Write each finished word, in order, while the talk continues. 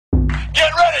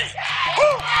Get ready.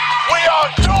 Woo. We are on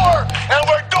tour, and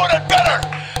we're doing it better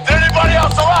than anybody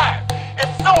else alive.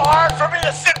 It's so hard for me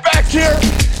to sit back here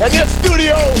in this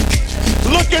studio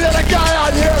looking at a guy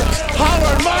out here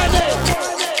hollering my name.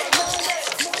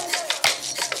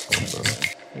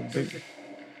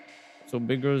 So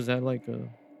Big Girl, is that like a...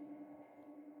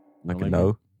 Like a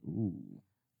no? Ooh.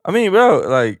 I mean, bro,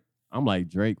 like... I'm like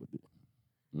Drake with it.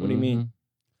 What do you mean?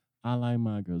 I like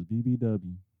my girls,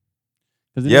 BBW.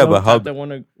 Yeah, but how... Type that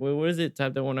wanna, what is it?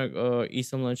 Type that want to eat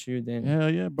some lunch with you, then...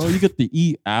 Hell yeah, bro. You get to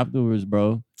eat afterwards,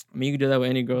 bro. I mean, you can do that with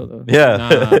any girl, though. Yeah.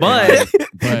 Nah,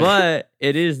 But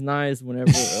it is nice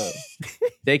whenever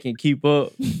they can keep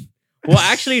up. Well,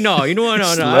 actually, no. You know what?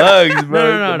 No. Slugs,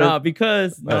 bro. No.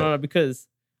 Because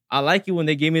I like it when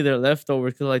they give me their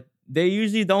leftovers. Because, like, they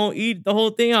usually don't eat the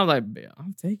whole thing. I'm like,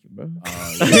 I'm taking, bro.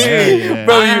 Yeah.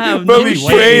 Bro, we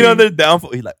praying on the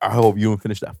downfall. He's like, I hope you don't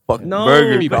finish that fucking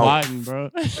burger, Be bro. plotting, bro.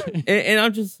 and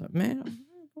I'm just like, man,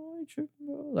 I'm tripping,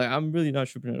 bro. Like, I'm really not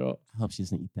tripping at all. I hope she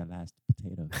doesn't eat that last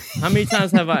potato. How many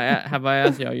times have I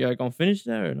asked y'all, you gonna finish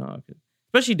that or not?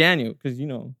 Especially Daniel, because he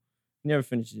never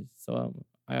finishes. So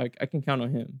I can count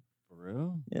on him. For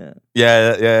real? Yeah.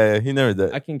 Yeah. He never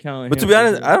did. I can count on him. But to be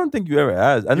honest, I don't think you ever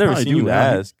asked. I never seen you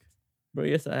ask. Bro,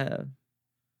 yes, I have.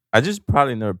 I just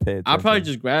probably never paid attention. I'll probably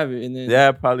just grab it and then...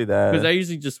 Yeah, probably that. Because I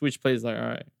usually just switch plays like, all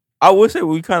right. I would say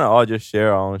we kind of all just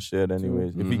share our own shit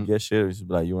anyways. Mm-hmm. If we get shit, we just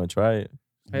be like, you want to try it?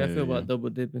 How y'all feel about double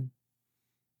dipping?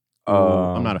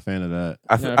 I'm not a fan of that.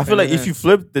 I feel like if you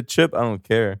flip the chip, I don't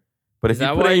care. But Is if you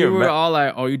that put why it in you your were all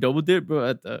like, oh, you double dip, bro,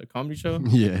 at the comedy show?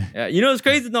 Yeah. You know, it's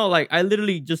crazy though. Like, I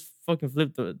literally just fucking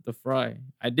flipped the fry.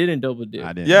 I didn't double dip.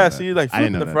 I didn't. Yeah, know see, that. like I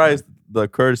didn't flipping know the that, fry is the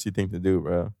courtesy thing to do,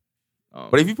 bro. Um,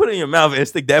 But if you put it in your mouth and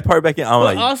stick that part back in, I'm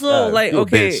but like, also, like, you a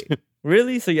okay, bitch.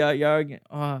 really? So y'all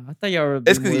I thought y'all were.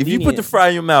 It's because if you put the fry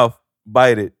in your mouth,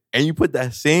 bite it, and you put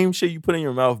that same shit you put in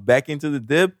your mouth back into the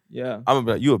dip, yeah, I'm gonna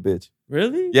be like, you a bitch.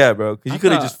 Really? Yeah, bro. Because I you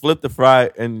could have thought- just flipped the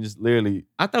fry and just literally.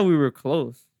 I thought we were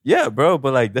close. Yeah, bro.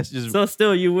 But like that's just So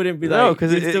still, you wouldn't be no, like,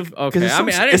 because you'd it's still, okay. I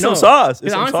mean, I didn't it's know. some sauce.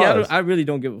 It's Because some honestly, sauce. I really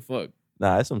don't give a fuck.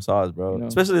 Nah, it's some sauce, bro. You know?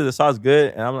 Especially if the sauce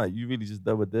good, and I'm like, you really just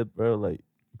double dip, bro. Like,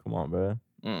 come on, bro.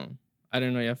 I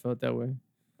didn't know y'all felt that way.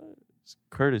 It's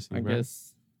courtesy, I bro.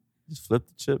 guess. Just flip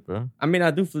the chip, bro. I mean,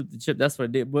 I do flip the chip. That's what I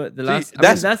did. But the last,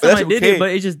 that's time I did okay. it, but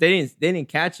it just they didn't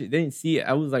catch it. They didn't see it.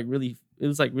 I was like really, it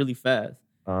was like really fast.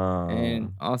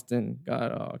 And Austin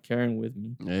got carrying with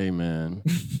me. Hey, man.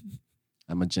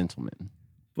 I'm a gentleman.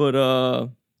 But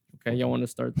okay, y'all want to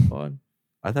start the pod?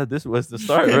 I thought this was the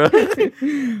start, bro.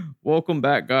 Welcome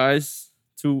back, guys,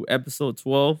 to episode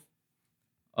 12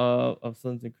 of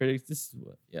Sons and Critics. This is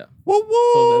what, Woo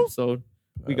 12th episode.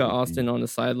 We got Austin on the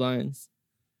sidelines.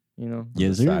 You know.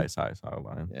 Yes, sir.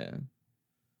 Sideline. Yeah.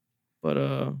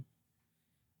 But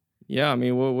yeah. I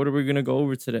mean, what are we gonna go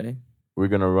over today? We're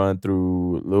gonna run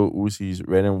through Lil Uzi's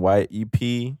Red and White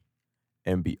EP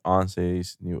and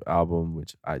Beyonce's new album,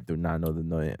 which I do not know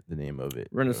the name of it.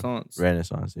 Renaissance.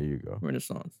 Renaissance. There you go.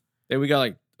 Renaissance. Then we got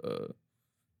like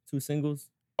 2 singles.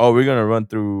 Oh, we're gonna run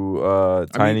through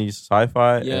Tiny's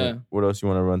Sci-Fi. Yeah. And what else you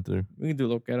want to run through? We can do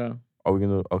Loquera. Oh, we're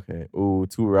gonna okay. Ooh,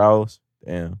 2 rounds.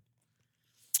 Damn,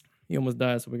 He almost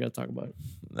died, so we gotta talk about it.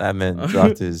 that man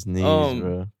dropped his knees,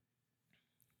 bro.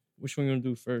 Which one you gonna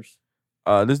do first?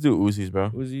 Let's do Uzi's, bro.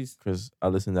 Uzi's. Because I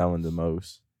listen to that one the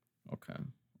most. Okay.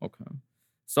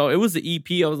 So it was the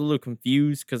EP. I was a little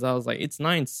confused because I was like, it's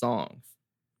 9 songs.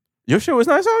 Your shit was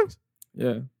 9 songs?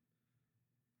 Yeah.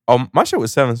 Oh, my shit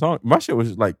was 7 songs. My shit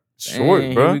was like short,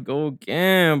 Dang, bro. Here we go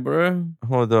again, bro.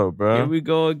 Hold up, bro. Here we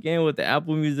go again with the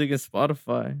Apple Music and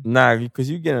Spotify. Nah, because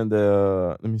you getting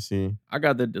the let me see. I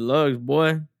got the deluxe,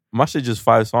 boy. My shit just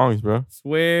 5 songs, bro.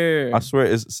 Swear. I swear,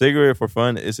 it's Cigarette for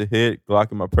Fun, It's a Hit,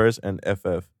 Glock in My Purse, and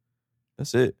FF.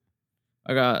 That's it.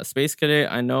 I got Space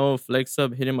Cadet, I Know, Flex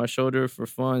Up, Hitting My Shoulder for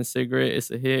Fun, Cigarette, It's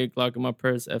a Hit, Glock in My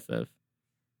Purse, FF.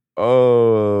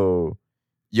 Oh.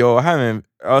 Yo, I haven't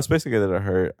Space Cadet that I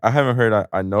heard. I haven't heard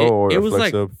I Know or it was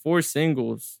Flex like Up. 4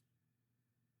 singles.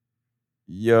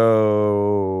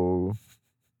 Yo.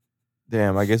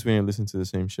 Damn, I guess we didn't listen to the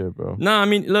same shit, bro. Nah, I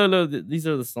mean, look, these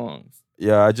are the songs.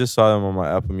 Yeah, I just saw them on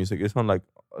my Apple Music. It's on like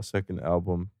a second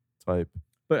album type.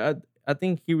 But I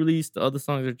think he released the other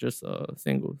songs are just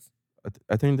singles.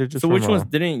 I think they're just So from, which ones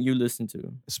didn't you listen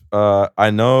to? I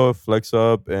Know, Flex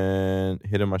Up, and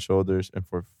Hitting My Shoulders, and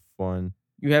For Fun.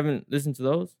 You haven't listened to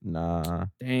those? Nah.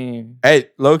 Dang. Hey,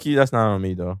 low-key, that's not on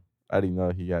me, though. I didn't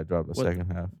know he got dropped the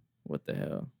second half. What the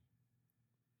hell?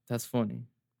 That's funny.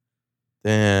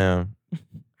 Damn.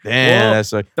 Well,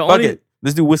 That's like, the fuck only- it.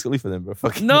 Let's do Whiskey Leaf for them, bro.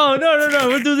 Fuck it. No.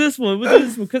 We'll do this one.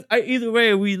 Because either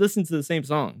way, we listen to the same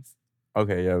songs.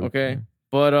 Okay, yeah. Okay.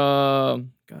 But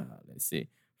God, let's see.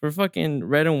 For fucking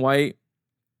Red and White,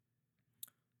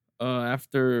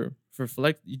 after for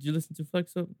Flex, did you listen to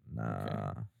Flex Up? Nah.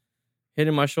 Okay.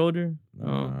 Hitting My Shoulder.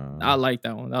 Nah. I like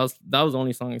that one. That was the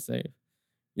only song I saved.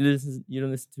 You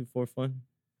don't listen to For Fun?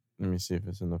 Let me see if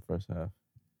it's in the first half.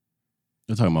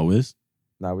 You're talking about Wiz?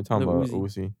 Nah, we're talking Lil about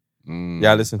Uzi. Uzi.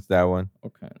 Yeah, I listened to that one.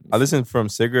 Okay. I listened from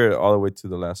Cigarette all the way to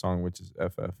the last song, which is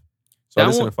FF. So That I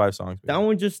listened one- to 5 songs. That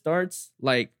one just starts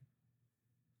like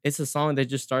it's a song that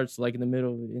just starts like in the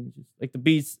middle of it, and just like the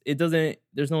beats. It doesn't.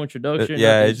 There's no introduction.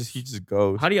 Yeah, nothing. he just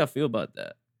goes. How do y'all feel about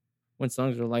that when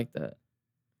songs are like that?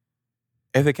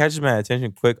 If it catches my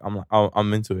attention quick,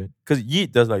 I'm into it. Cause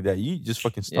Yeet does like that. Yeet just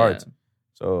fucking starts. Yeah.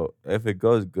 So if it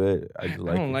goes good, I just I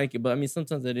like don't it. like it, but I mean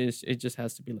sometimes it just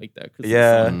has to be like that. Cause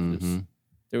Yeah.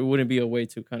 there wouldn't be a way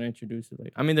to kind of introduce it.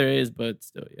 Like I mean there is, but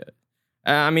still, yeah.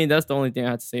 I mean that's the only thing I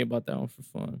have to say about that one for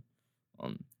fun.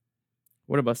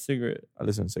 What about Cigarette? I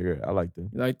listened to Cigarette. I liked it.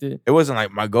 You liked it? It wasn't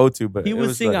like my go-to, but He it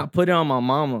was singing. I like, put it on my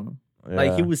mama.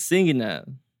 Like he yeah. was singing that.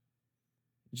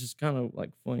 It's just kind of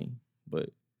like funny, but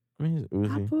I mean, it's I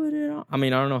Uzi. put it on. I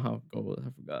mean, I don't know how it goes. I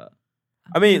forgot.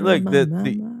 I mean, look, Put it the on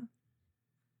my mama.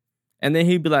 And then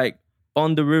he'd be like,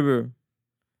 "On the river,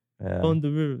 yeah, on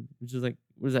the river," which is like,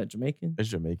 what is that, Jamaican? it's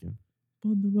Jamaican.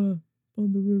 On the river,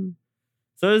 on the river.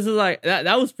 So this is like that.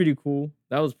 That was pretty cool.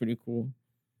 That was pretty cool.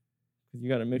 Cause you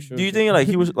got to make sure. Do you think like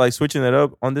he was like switching it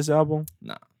up on this album?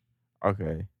 Nah.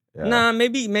 Okay. Yeah. Nah,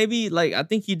 maybe like I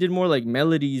think he did more like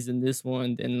melodies in this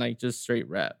one than like just straight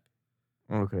rap.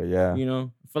 Okay. Yeah. You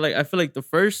know, I feel like the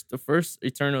first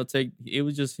Eternal Take, it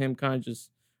was just him kind of just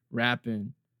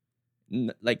rapping,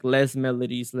 like less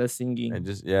melodies, less singing. And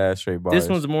just straight bars. This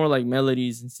one's more like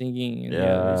melodies and singing, and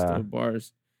there's Yeah. still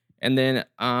bars. And then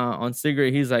on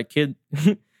Cigarette, he's like,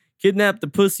 kidnap the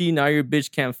pussy, now your bitch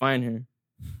can't find her.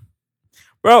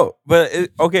 Bro, but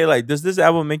okay, like, does this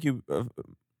album make you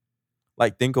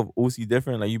like think of Uzi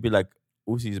different? Like, you be like,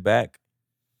 Uzi's back.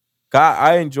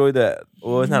 I enjoy that.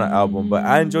 Well, it's not an album, but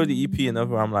I enjoy the EP enough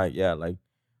where I'm like, yeah, like,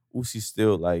 Uzi's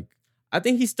still like. I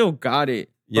think he still got it.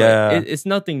 But Yeah. it's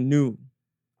nothing new.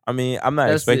 I mean, I'm not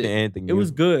That's expecting it. anything. It was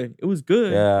good. It was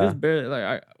good. Yeah. It was barely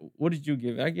like what did you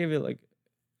give it? I gave it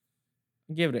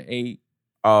an 8.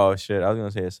 Oh shit! I was gonna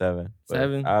say a 7. But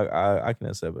 7? I can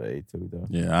accept an 8 too, though.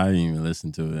 Yeah, I didn't even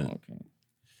listen to it. Okay.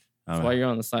 That's why you're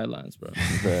on the sidelines, bro.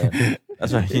 But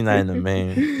that's why he's not in the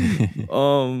main.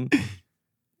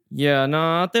 Yeah, no,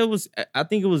 I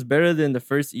think it was better than the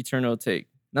first Eternal Take,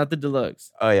 not the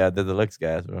deluxe. Oh yeah, the deluxe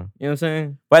guys, bro. You know what I'm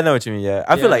saying? But I know what you mean. Yeah,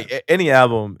 I Yeah. feel like any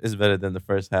album is better than the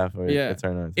first half of Yeah.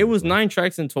 Eternal. It was 9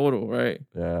 tracks in total, right?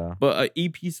 Yeah. But an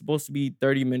EP is supposed to be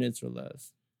 30 minutes or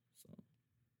less.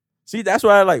 See, that's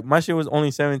why my shit was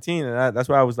only 17, and that's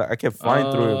why I was like, I kept flying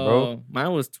through it, bro.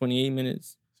 Mine was 28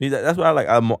 minutes. See, that's why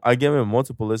I gave it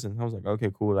multiple listens. I was like,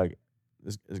 okay, cool, like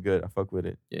it's good. I fuck with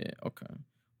it. Yeah, okay.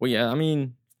 Well, yeah, I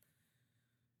mean,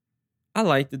 I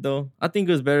liked it though. I think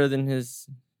it was better than his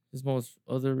most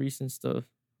other recent stuff.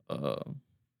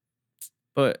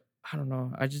 But I don't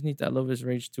know. I just need that Love Is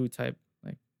Rage 2 type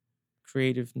like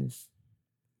creativeness.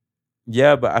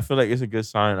 Yeah, but I feel like it's a good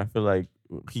sign. I feel like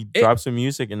he dropped some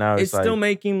music, and now It's like, still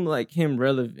making like him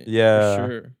relevant. Yeah. For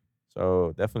sure.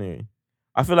 So definitely,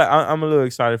 I feel like I'm a little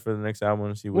excited for the next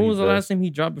album to see what. When he was the does. last time he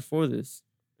dropped before this?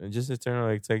 And just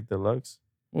Eternal Take Deluxe.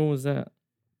 When was that?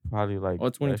 Probably like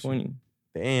 2020.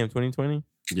 Damn, 2020.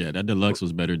 Yeah, that deluxe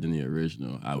was better than the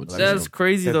original, I would say. That's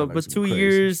crazy though. But Deluxe 2 was crazy.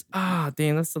 years,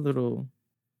 damn, that's a little.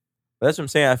 But that's what I'm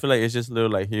saying. I feel like it's just a little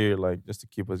like here, like just to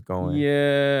keep us going.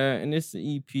 Yeah, and it's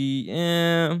the EP.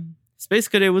 Yeah, Space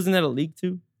Cadet, wasn't that a leak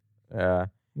too? Yeah.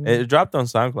 Yeah. It dropped on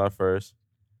SoundCloud first.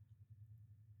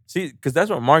 See, because that's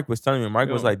what Mark was telling me. Mark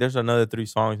was Yeah. like, "There's another 3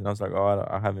 songs," and I was like, "Oh,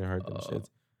 I haven't heard them shits."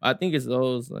 I think it's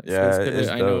those. Like, Yeah, Space Cadet, it's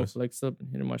I know, those. Flex Up and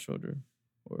Hitting My Shoulder,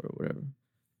 or whatever.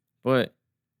 But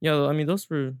yeah, I mean, those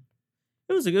were.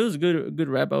 It was a good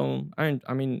rap album.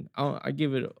 I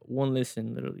give it 1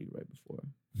 listen literally right before.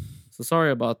 So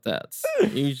sorry about that. I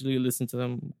usually listen to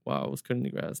them while I was cutting the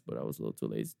grass, but I was a little too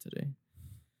lazy today.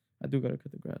 I do gotta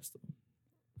cut the grass though.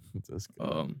 That's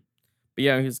good. But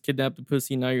yeah, he's kidnapped the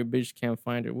pussy. Now your bitch can't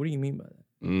find her. What do you mean by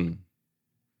that?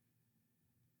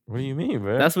 What do you mean,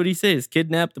 bro? That's what he says.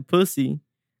 Kidnap the pussy.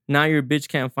 Now your bitch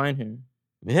can't find her.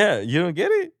 Yeah, you don't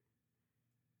get it.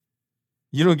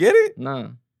 You don't get it.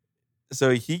 Nah. So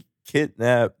he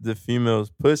kidnapped the female's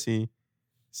pussy.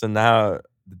 So now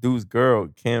the dude's girl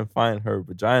can't find her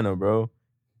vagina, bro.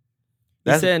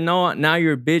 He said, no, now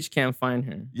your bitch can't find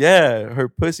her. Yeah, her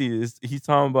pussy is. He's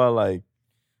talking about like.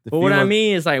 But what I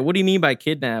mean is like, what do you mean by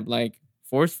kidnap? Like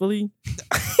forcefully?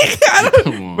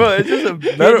 Come on. Bro, it's just a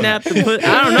better. Kidnap the pussy.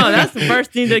 I don't know. That's the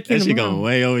first thing that came That to shit mind. going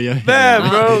way over your head. Man,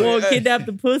 bro. Well, kidnap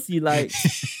the pussy. Like,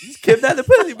 Just kidnap the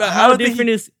pussy, but I how don't think different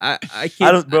he, is I can't.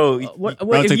 I don't, bro. What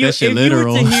Bro, if took you that shit if you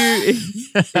were literal. to hear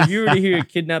if you were to hear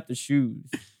kidnap the shoes?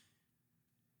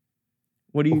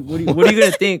 What are you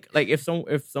gonna think? Like if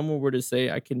someone were to say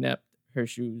I kidnapped her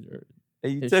shoes or Hey,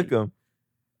 you his took shoes. him.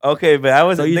 Okay, but I So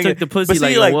wasn't you thinking. took the pussy but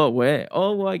see, like in what way?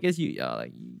 Oh well, I guess you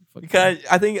fucking. Because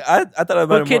I think I thought about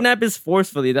But it more. kidnap is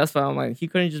forcefully. That's why I'm like he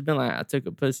couldn't just been like I took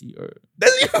a pussy or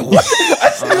What?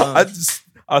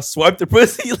 I swiped the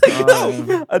pussy. Like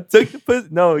no, I took the pussy.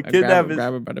 No, I kidnap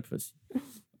grab her by the pussy.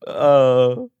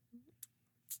 is.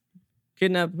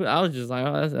 Kidnap. I was just like,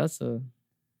 oh,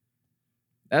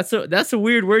 that's a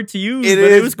weird word to use. It but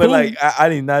is, it was but cool. like I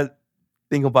did not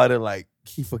think about it like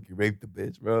he fucking raped the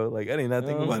bitch, bro. Like I did not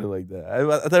think No. about it like that.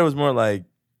 I thought it was more like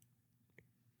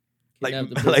Kidnap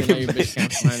the pussy, now your bitch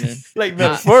can't find her. like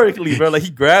metaphorically, bro. Like he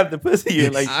grabbed the pussy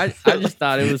and like I just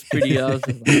thought it was pretty. I was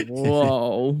just like,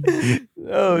 whoa,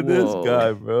 oh, this Whoa.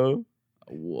 guy, bro.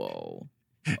 whoa.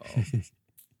 Oh.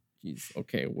 Jeez.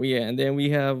 Okay. Well, yeah, and then we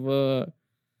have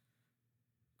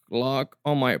Glock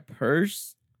on my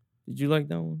purse. Did you like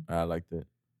that one? I liked it,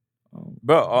 Um,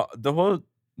 bro. The whole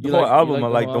You album, like I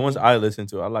the like whole the ones album? I listened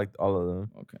to. I liked all of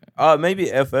them. okay. Maybe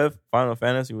FF Final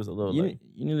Fantasy was a little You like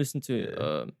need to listen to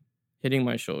Yeah. Hitting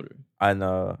My Shoulder. I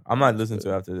know. I'm not That's listening to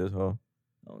good. it after this whole.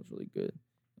 That was really good.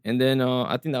 And then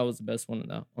I think that was the best one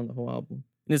on the whole album.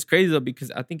 And it's crazy though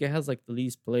because I think it has like the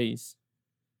least plays.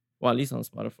 Well, at least on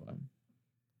Spotify.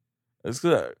 It's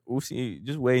good. Uzi,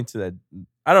 just wait until that.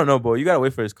 I don't know, bro. You gotta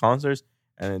wait for his concerts,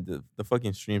 and then the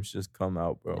fucking streams just come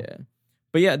out, bro. Yeah.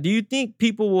 But yeah, do you think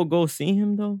people will go see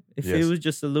him though? If Yes. it was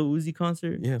just a Lil Uzi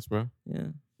concert? Yes, bro. Yeah.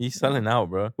 He's selling out,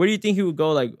 bro. Where do you think he would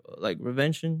go? Like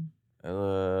Revention?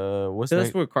 What's So that's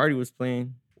that? where Cardi was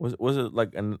playing. Was it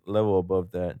like a level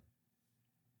above that?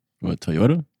 What,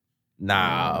 Toyota?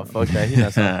 Nah, fuck that. He's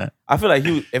not selling. I feel like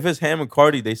if it's Ham and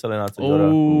Cardi, they selling out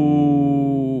Toyota.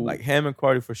 Oh, Like Ham and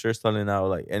Cardi for sure selling out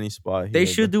like any spot. they here,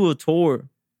 should do a tour.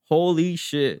 Holy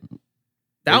shit,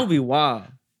 that would be wild.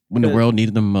 When the world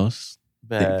needed them most,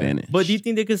 bro. they Bad. vanished. But do you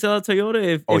think they could sell out Toyota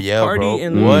if Oh yeah, Cardi bro.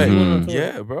 and Lil What? Uzi went on tour?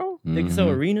 Yeah, bro. They can sell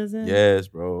Mhm. arenas in. Yes,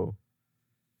 bro.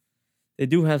 They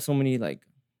do have so many like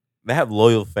They have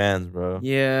loyal fans, bro.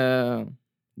 yeah.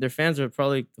 Their fans are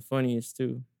probably the funniest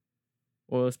too.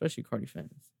 Well, especially Cardi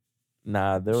fans.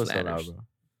 Nah, there was a lot, Slatters. bro.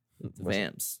 The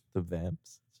Vamps. The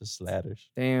vamps, just slatters.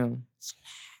 Damn.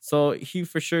 So he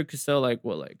for sure could sell like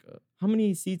how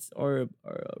many seats are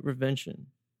Revention?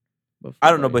 I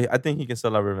don't know, but I think he can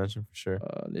sell out Revention for sure.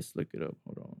 Let's look it up.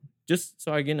 Hold on. Just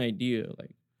so I get an idea.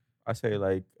 Like I say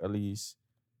like at least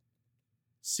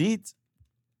seats.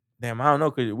 Damn, I don't know,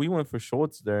 cause we went for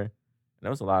Schultz there, and there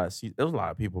was a lot of seats. There was a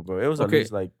lot of people, bro. It was at Okay.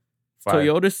 least like 5.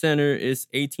 Toyota Center is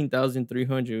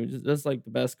 18,300. That's like the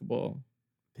basketball.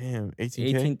 Damn,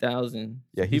 18K. 18,000.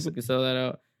 Yeah, So he's- people can sell that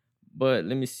out. But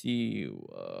let me see.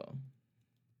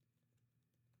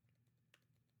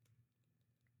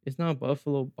 It's not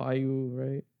Buffalo Bayou,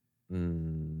 right?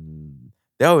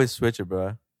 They always switch it,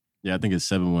 bro. Yeah, I think it's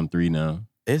 713 now.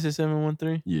 Is it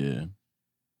 713? Yeah,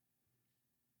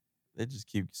 They just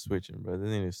keep switching, bro. They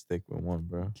need to stick with one,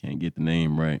 bro. can't get the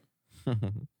name right.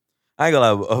 I ain't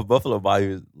gonna lie, Buffalo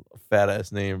Bayou is a fat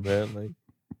ass name, bro. Like,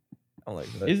 I'm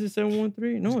like, that. Is it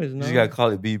 713? No, it's You not. just gotta call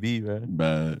it BB, bro.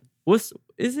 Bad.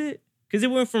 Is it? Because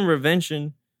it went from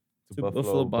Revention to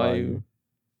Buffalo Bayou.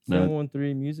 Nah.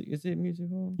 713 Music. Is it Music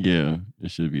Hall? Yeah,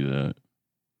 it should be that.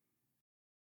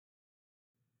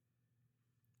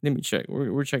 Let me check.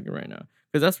 We're checking right now.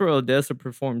 Because that's where Odessa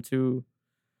performed too.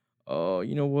 Oh,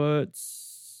 you know what?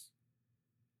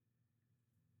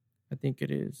 I think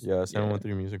it is. Yeah,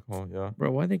 713 Music Hall. Yeah,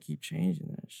 Bro, why they keep changing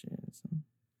that shit?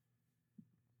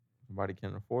 nobody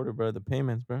can afford it, bro. The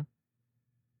payments, bro.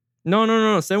 No.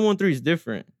 713 is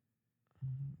different.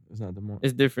 It's not the more.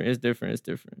 It's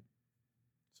different.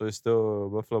 So it's still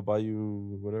Buffalo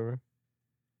Bayou, whatever.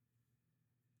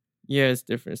 Yeah, it's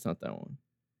different. It's not that one.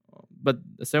 But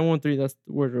the 713, that's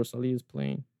where Rosalie is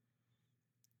playing.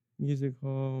 Music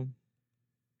Hall.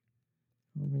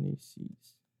 How many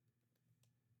seats?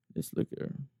 Let's look at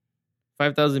her.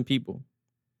 5,000 people.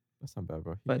 That's not bad,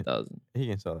 bro. 5,000. He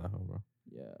can sell that home, bro.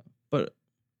 Yeah. But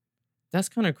that's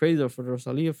kind of crazy though. For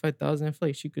Rosalia, 5,000. I feel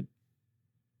like she could.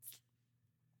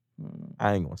 I don't know.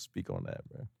 I ain't gonna speak on that,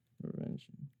 bro.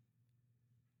 Prevention.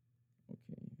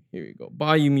 Okay, here we go.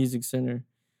 Bayou Music Center.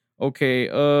 Okay,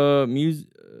 music.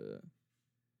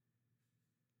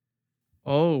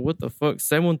 Oh, what the fuck?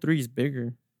 713 is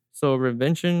bigger. So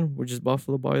Revention, which is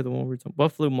Buffalo Bayou, the one we're talking.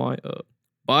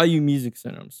 Bayou Music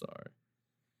Center. I'm sorry.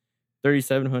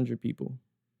 3,700 people.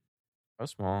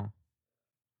 That's small.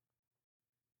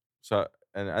 So,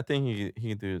 and I think he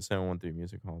can do the 713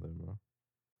 Music Hall then, bro.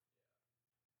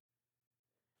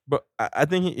 But I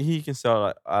think he can sell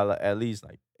like at least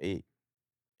like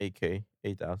 8K,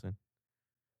 8,000.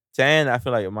 10, I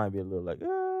feel like it might be a little like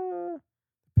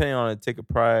depending on the ticket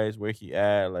price, where he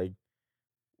at, like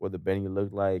what the venue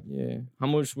looked like. Yeah. How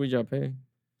much would y'all pay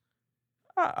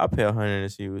I'll pay 100 to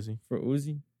see Uzi. for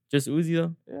Uzi? Just Uzi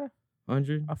though? Yeah,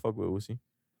 100? I fuck with Uzi.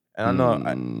 And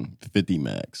I know 50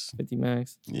 max. 50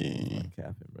 max. Yeah. I'm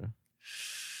capping, bro.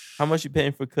 How much you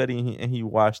paying for Cuddy and he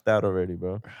washed out already,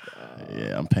 bro?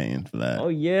 Yeah, I'm paying for that. Oh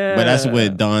yeah. But that's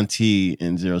with Don T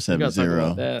and We gotta talk 070.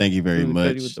 about that. Thank you very Cuddy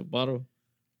much. with the bottle.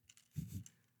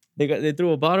 They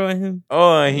threw a bottle at him.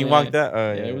 Oh, and he Yeah. walked out.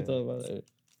 Yeah, we talked about that.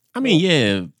 I mean,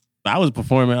 yeah, I was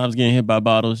performing. I was getting hit by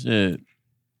bottles. Shit,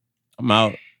 I'm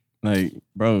out. Like,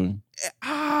 bro.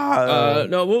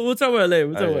 No, we'll talk about it later.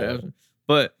 We'll talk about it after.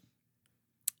 But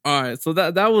all right, so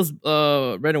that was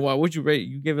Red and White. What'd you rate?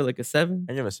 You gave it like a 7?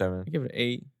 I give it a 7. I give it an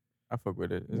 8. I fuck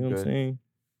with it. It's You know what I'm good. saying?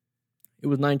 It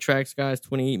was 9 tracks, guys.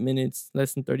 28 minutes,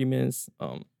 less than 30 minutes.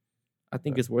 I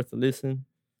think it's worth a listen.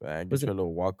 Get Was your it-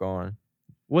 little walk on.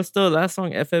 What's the last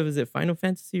song? FF? Is it Final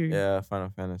Fantasy? Or... Yeah, Final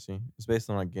Fantasy. It's based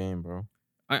on a game, bro.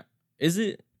 Is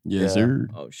it? Yes, Yeah. sir.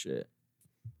 Oh shit.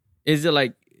 Is it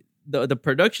like the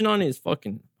production on it is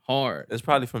fucking hard? It's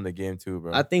probably from the game too,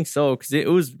 bro. I think so because it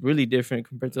was really different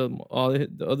compared to all the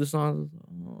other songs.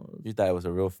 You thought it was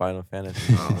a real Final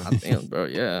Fantasy. I think, bro,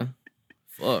 yeah.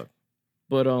 Fuck.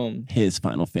 But His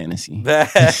Final Fantasy. no,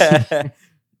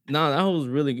 that was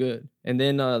really good. And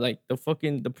then like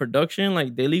the production,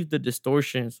 like they leave the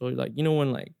distortion. So like you know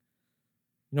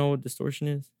what distortion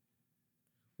is?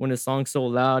 When the song's so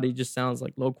loud, it just sounds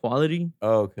like low quality.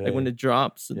 Okay. Like when it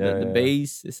drops, the Yeah.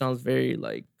 bass, it sounds very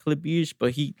like clippy-ish,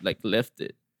 but he like left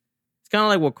it. It's kind of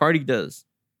like what Cardi does.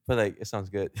 But like it sounds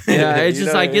good. Yeah, it's You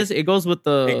just know I what guess it goes with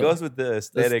the it goes with the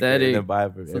aesthetic and the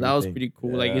vibe of So that was everything. pretty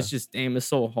cool. Like Yeah. it's just damn, it's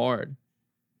so hard.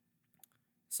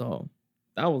 So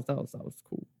that was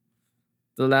cool.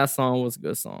 The last song was a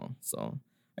good song. So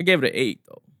I gave it an 8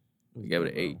 though. I gave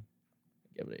it an 8.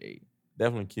 I gave it an 8.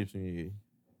 Definitely keeps me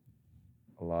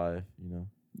alive, you know.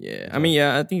 Yeah. I mean,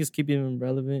 yeah, I think it's keeping him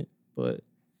relevant, but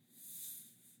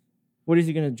what is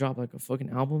he gonna drop? Like a fucking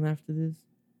album after this?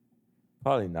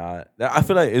 Probably not. I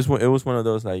feel like it was one of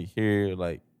those like here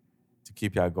like to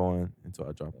keep y'all going until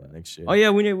I drop that next shit. Oh yeah,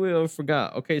 we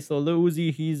forgot. Okay, so Lil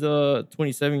Uzi, he's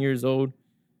 27 years old,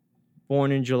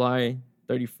 born in July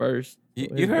 31st.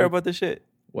 You heard about this shit?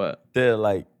 What? The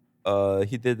like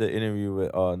he did the interview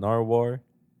with Narwhal.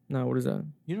 No, what is that?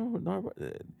 You know what Narwhal?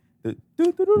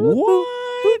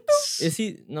 What? Is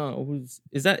he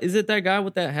is it that guy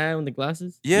with that hat and the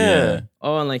glasses? Yeah.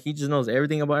 Oh, and like he just knows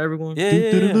everything about everyone?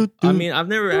 Yeah. I mean, I've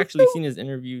never actually seen his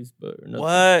interviews, but or nothing.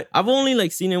 What? I've only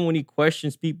like seen him when he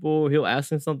questions people. He'll ask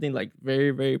them something like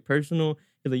very, very personal.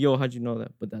 He's like, yo, how'd you know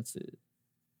that? But that's it.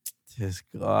 This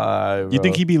guy, bro. You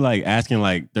think he'd be like asking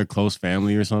like their close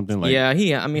family or something? Like, Yeah,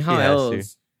 I mean, how He has to.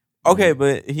 else? Okay,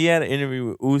 but he had an interview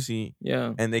with Uzi,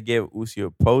 Yeah. and they gave Uzi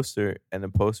a poster, and the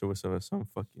poster was of some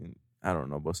fucking, I don't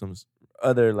know, but some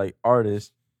other like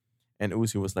artist. And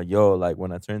Uzi was like, yo, like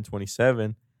when I turn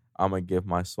 27, I'm gonna give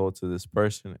my soul to this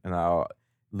person. And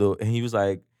and he was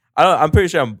like, I'm pretty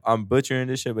sure I'm butchering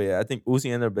this shit, but yeah, I think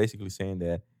Uzi ended up basically saying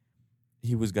that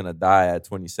he was gonna die at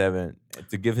 27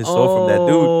 to give his soul from that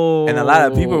dude. And a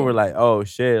lot of people were like, oh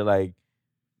shit, like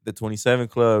the 27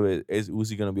 club is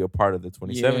Uzi gonna be a part of the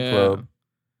 27 club.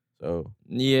 So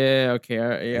Yeah, okay.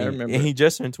 I remember. And he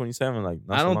just turned 27 like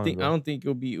not I so don't long think ago.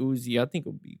 it'll be Uzi. I think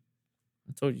it'll be.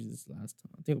 I told you this last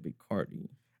time. I think it'll be Cardi.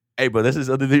 Hey, bro, this is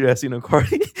the other video I seen on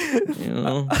Cardi. You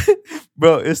know?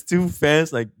 Bro, it's two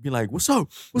fans like be like, what's up,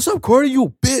 Cardi, you a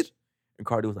bitch? And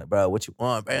Cardi was like, bro, what you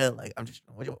want, bro? Like, I'm just,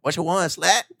 what you want,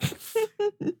 slat?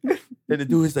 And the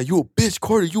dude is like, you a bitch,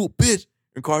 Cardi, you a bitch.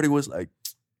 And Cardi was like,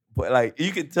 but like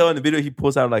you can tell in the video he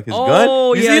pulls out like his gun.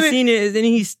 Oh You yeah, seen I it? seen it. And then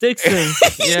he sticks him.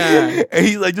 Yeah. And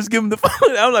he's like, just give him the phone.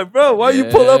 I'm like, bro, why you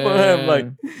pull up on him? Like,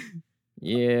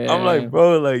 yeah. I'm like,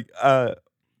 bro, like,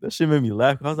 that shit made me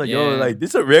laugh. I was like, yo, Yeah. like,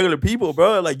 these are regular people,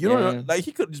 bro. Like, you Yeah. don't, like,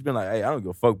 he could have just been like, hey, I don't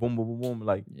give a fuck, boom, boom, boom, boom.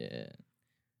 Like, Yeah.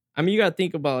 I mean, you gotta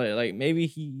think about it. Like, maybe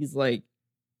he's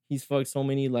fucked so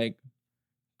many like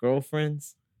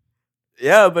girlfriends.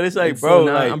 yeah, but it's like, So bro,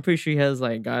 now like, I'm pretty sure he has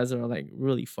like guys that are like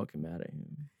really fucking mad at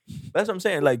him. that's what I'm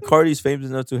saying. Like, Cardi's famous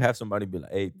enough to have somebody be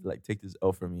like, hey, like, take this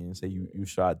L from me and say you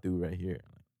shot dude right here.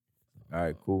 Like, all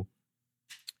right, cool.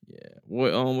 Yeah.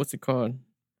 What's it called?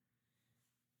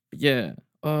 Yeah.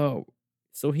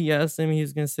 So he asked him, he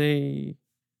was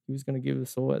gonna give his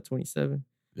soul at 27.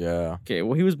 Yeah. Okay,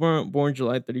 well, he was born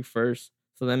July 31st,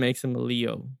 so that makes him a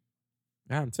Leo.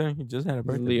 Yeah, I'm telling you, he just had a He's a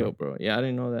birthday. Leo, bro. bro. Yeah, I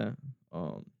didn't know that.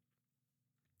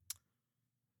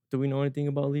 Do we know anything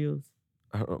about Leos?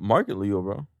 Market Leo,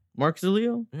 bro. Mark's a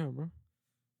Leo? Yeah, bro.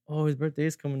 Oh, his birthday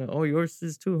is coming up. Oh, yours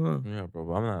is too, huh? Yeah, bro.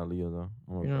 But I'm not a Leo though.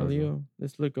 I'm a You're not a Virgo. Leo?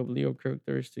 Let's look up Leo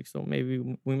characteristics. So maybe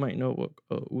we might know what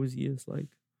Uzi is like.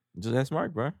 Just ask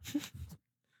Mark, bro.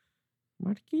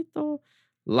 Marquito.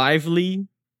 Lively.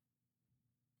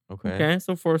 Okay. Okay,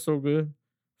 so far so good.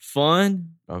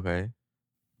 Fun. Okay.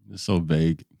 It's so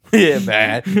vague. Yeah,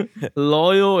 bad.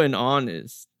 Loyal and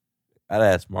honest. I'd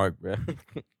ask Mark, bro.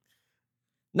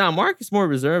 Nah, Mark is more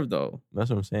reserved though. That's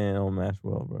what I'm saying. Don't match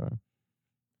well, bro.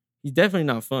 He's definitely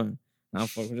not fun. Nah,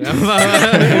 fuck with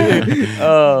that.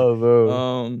 Oh,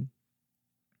 bro.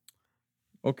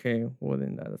 Okay, well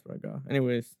then that's what I got.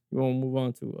 Anyways, we want to move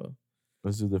on to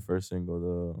Let's do the first single,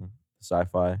 the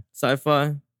sci-fi. sci-fi.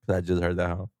 'Cause I just heard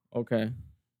that. Huh? Okay.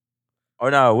 Oh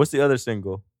no, what's the other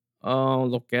single?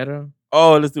 Loquera.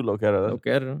 Oh, let's do Loquera.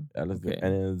 Loquera. Yeah, let's do Okay.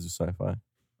 and then let's do sci-fi.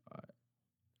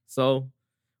 So,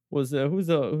 who's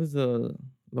the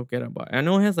Loquera by? I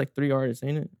know it has like 3 artists,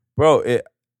 ain't it? Bro,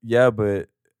 but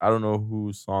I don't know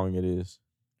whose song it is.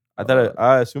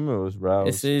 I assume it was Rouse.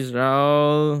 This is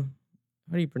Raul.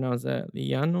 How do you pronounce that?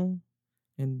 Liano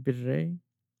and Birre.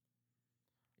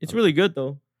 It's really good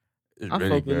though. It's I really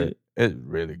fuck with good. it. It's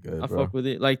really good, I bro. fuck with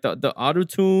it. Like the auto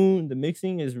tune, the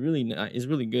mixing is really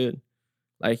really good.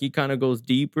 Like he kind of goes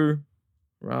deeper,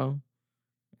 Raul,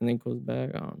 and then goes back.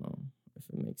 I don't know if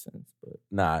it makes sense, but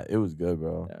Nah, it was good,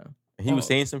 bro. yeah. He was Oh.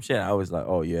 saying some shit. I was like,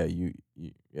 oh yeah,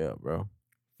 yeah, bro.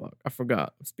 Fuck, I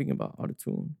forgot. Speaking about auto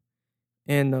tune,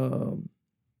 and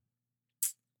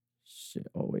shit.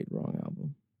 Oh wait, wrong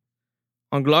album.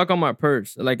 On Glock on My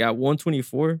Purse, like at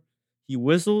 124, he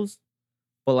whistles,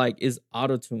 but like is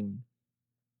auto tune.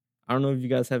 I don't know if you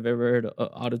guys have ever heard an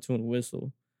auto tune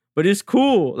whistle, but it's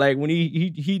cool. Like when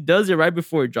he does it right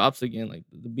before it drops again, like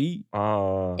the beat.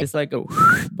 It's like a,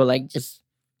 but like just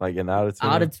like an auto tune.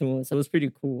 auto tune. So it's pretty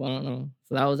cool. I don't know.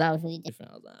 So that was really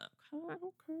different. I was like,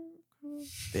 okay.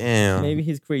 Damn. Maybe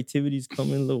his creativity's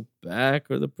coming a little back,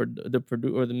 or the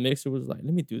or the mixer was like,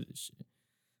 let me do this shit.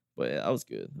 But yeah, that was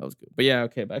good. But yeah,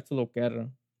 okay, back to Loquera.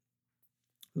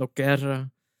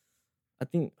 I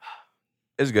think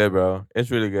It's good, bro. It's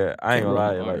really good. I ain't gonna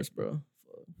lie. Like, Mars, bro.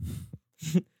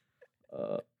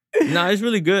 Nah, it's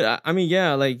really good. I mean,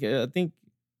 yeah, like I think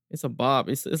it's a bop.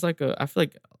 It's like I feel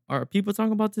like, are people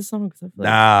talking about this song? 'Cause I feel like,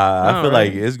 I feel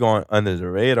like right? it's going under the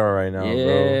radar right now, bro.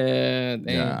 Yeah, damn.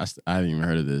 Yeah, I haven't even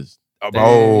heard of this. Bro,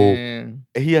 Damn.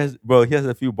 he has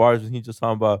a few bars when he just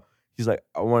talking about. He's like,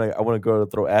 I want a girl to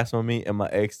throw ass on me and my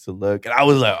ex to look, and I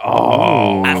was like,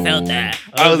 oh, I felt that.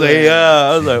 I was like,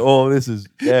 yeah, I was like, oh, this is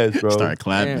yes, bro. Start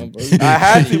clapping. Damn, bro. I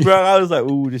had to, bro. I was like,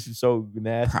 ooh, this is so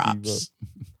nasty, bro. Props.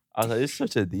 I was like, it's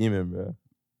such a demon, bro.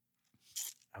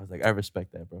 I was like, I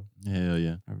respect that, bro. Hell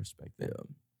yeah. I respect that.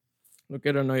 Look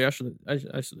at her. No, I should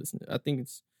listen to it. I think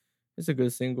it's a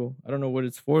good single. I don't know what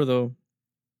it's for though.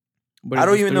 But I it's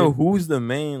don't just even know who's the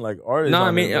main like artist. No,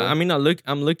 on it, bro.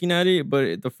 I'm looking at it,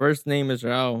 but the first name is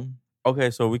Raul.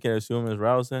 Okay, so we can assume it's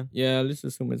Rouse then. Yeah, let's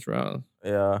assume it's Raul.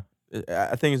 Yeah,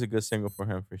 I think it's a good single for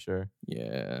him for sure.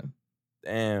 Yeah.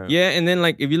 Damn. Yeah, and then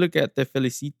like if you look at Te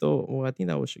Felicito, well, I think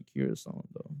that was Shakira's song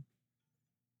though.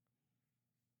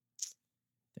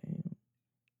 Damn.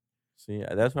 See,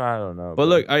 that's why I don't know. But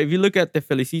look, if you look at Te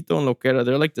Felicito and Loquera,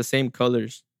 they're like the same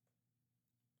colors.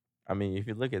 I mean, if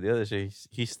you look at the other shit,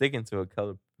 he's sticking to a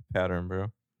color pattern,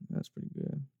 bro. That's pretty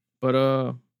good.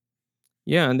 But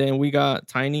yeah, and then we got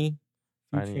Tainy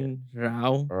Tainy. featuring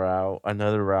Raul.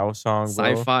 Another Rouse song,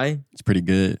 bro. Sci-fi. It's pretty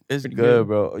good. It's Pretty good, good.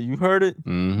 bro. You heard it?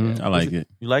 Mm-hmm. Yeah. I like it.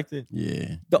 You liked it?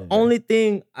 Yeah. The Yeah. only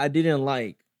thing I didn't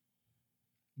like,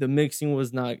 the mixing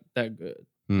was not that good.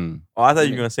 Hmm. Oh, I thought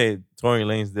you were gonna say Tory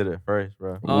Lanez did it first,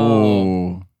 bro. Oh.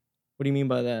 Ooh. What do you mean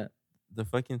by that? The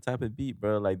fucking type of beat,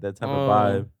 bro. Like that type Oh. of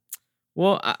vibe.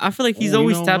 Well, I feel like he's Oh, you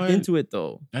always know tapped what? into it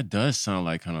though. That does sound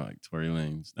like kind of like Tory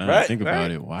Lanez. Now that Right, I think right.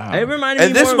 about it. Wow. It reminded me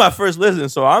And this more is my first listen,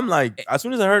 so I'm like, as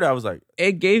soon as I heard it, I was like,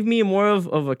 it gave me more of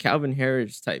a Calvin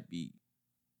Harris type beat.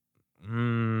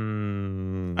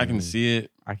 I can see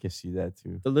it. I can see that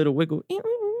too. The little wiggle.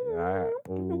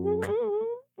 Ooh.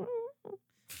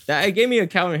 That it gave me a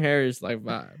Calvin Harris like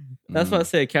vibe. That's why I Mm.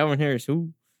 said Calvin Harris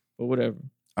who, but whatever.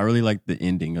 I really like the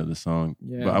ending of the song.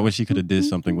 Yeah. But I wish he could have did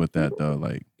something with that though.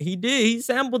 Like He did. He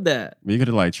sampled that. we could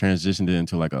have like transitioned it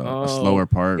into like a Oh. slower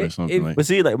part or If- something if- like. But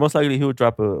see, like most likely he would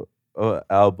drop a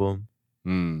album,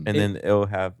 Mm. and then it'll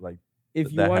have like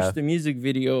If you That watch half. the music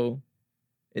video,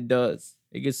 it does.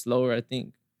 It gets slower, I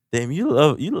think. Damn, you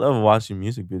love watching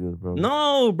music videos, bro.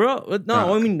 No, bro. No,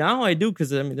 Nah. I mean now I do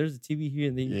because I mean there's a TV here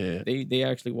and Yeah. they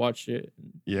actually watch it.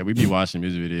 Yeah, we be watching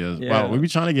music videos. Yeah. Wow, we be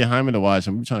trying to get Hyman to watch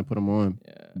them. We be trying to put them on.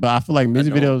 Yeah. But I feel like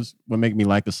music don't. videos would make me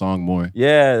like the song more.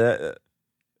 Yeah, that,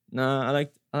 Nah, I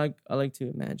like to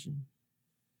imagine.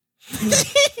 what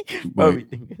are But we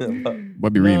thinking about?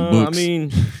 what be reading No, books. I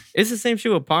mean, it's the same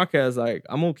shit with podcasts. Like,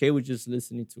 I'm okay with just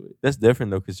listening to it. That's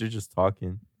different though, because you're just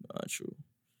talking. True.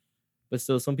 But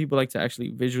still, some people like to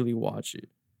actually visually watch it.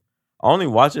 I only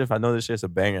watch it if I know this shit's a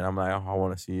banger and I'm like, oh, I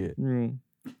want to see it. Mm.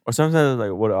 Or sometimes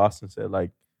like what Austin said,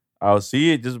 like I'll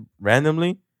see it just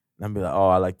randomly and I'll be like, oh,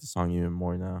 I like the song even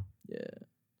more now. Yeah.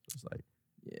 It's like,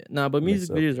 Yeah. Nah, but Mix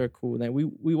music up. videos are cool. Like,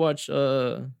 we watch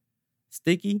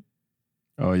Sticky.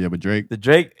 Oh yeah, but Drake. the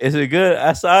Drake, is it good?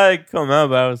 I saw it come out,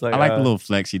 but I was like, I like the little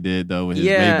flex he did though with his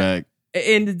Yeah. Maybach.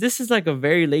 And this is like a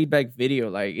very laid back video.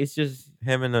 Like, it's just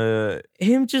him and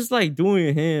him just like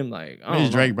doing him. Like, I I mean,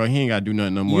 it's don't know. Drake, bro. He ain't gotta do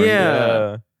nothing no more.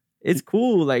 Yeah. It's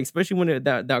cool. Like, especially when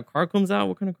that car comes out.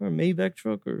 What kind of car? Maybach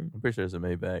truck or? I'm pretty sure it's a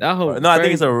Maybach. That whole No, I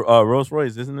think it's a crazy. Rolls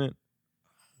Royce, isn't it?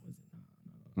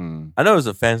 Hmm. I know it was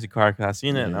a fancy car because I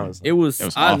seen it and I Yeah. was like, It was. It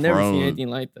was I've never seen off-road. anything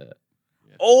like that.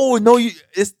 oh no,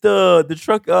 it's the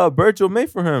truck Virgil made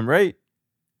for him, right?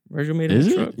 Virgil made Is a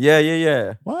it? truck.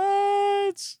 Yeah.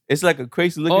 What? It's like a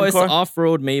crazy looking Oh, it's car. an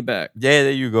off-road Maybach. Yeah,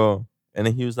 there you go. And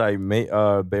then he was like,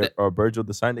 Virgil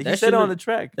designed it. He that said shit it on look- the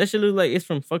track. That shit look like it's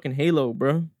from fucking Halo,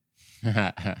 bro.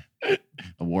 A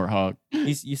Warthog.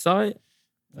 You saw it?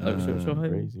 Show him.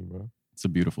 Crazy, bro. It's a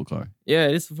beautiful car. Yeah,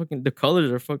 it's fucking. The colors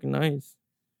are fucking nice.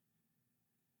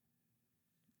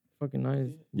 Fucking nice.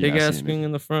 Yeah, Big I ass seen it. screen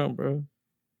in the front, bro.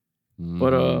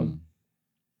 But, Mhm.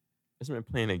 It's been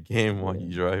playing a game while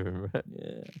you driving, bro.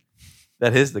 Yeah.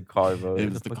 That is the car, bro.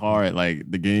 It's the car at like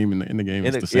the game in the game.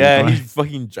 In It's the- the same yeah, car. he's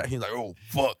fucking driving. He's like, oh,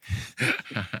 fuck.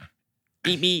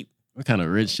 Beep beep. What kind of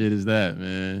rich shit is that,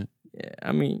 man? Yeah,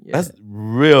 I mean, yeah. That's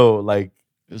real. Like,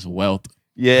 It's wealth.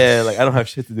 yeah, like I don't have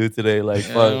shit to do today. Like,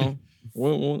 You fuck. know,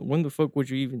 when the fuck would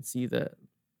you even see that?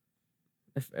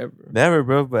 If ever. Never,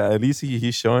 bro. But at least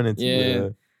he's showing it to Yeah.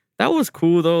 you. That was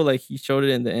cool though. Like he showed it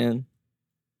in the end.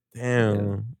 Damn.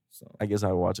 Yeah. So I guess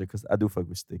I'll watch it because I do fuck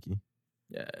with Sticky.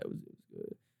 yeah, it was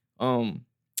good.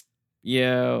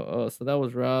 Yeah. So that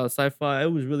was raw. Sci-fi.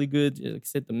 It was really good.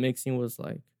 Except the mixing was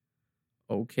like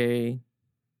okay.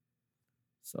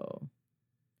 So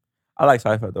I like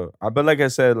sci-fi though. But like I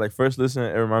said, like first listen,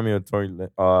 it reminded me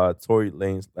of Tory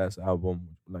Lane's last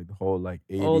album, like the whole like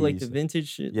 80s. oh, like the vintage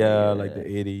shit. yeah, like the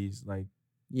 80s, like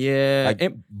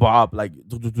and, Bob, like.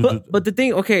 but the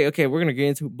thing, okay, we're gonna get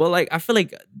into it. But like I feel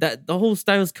like that the whole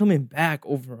style is coming back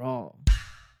overall.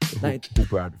 Like who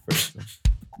brought it first?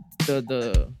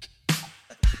 the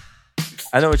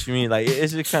I know what you mean. Like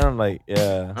it's just kind of like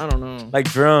I don't know. like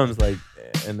drums, like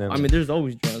and then I mean, there's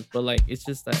always drums, but like it's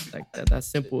just that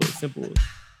simple.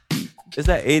 it's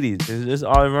that 80s. It's just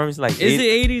all it reminds me like Is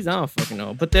it 80s? I don't fucking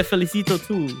know. But that Felicito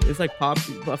too. It's like pop,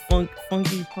 but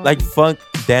funky pop. like funk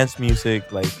dance music.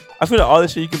 Like I feel like all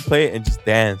this shit you can play it and just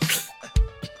dance.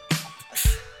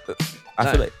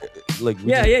 I feel like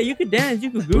we yeah, just- you could dance, you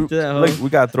could group to that. Huh? Like we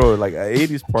gotta throw it like an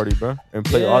 80s party, bro, and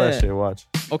play all that Yeah. shit. Watch.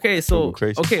 Okay, so go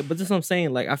crazy. okay, but this is what I'm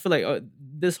saying. Like I feel like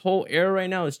this whole era right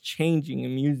now is changing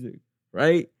in music,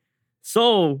 right?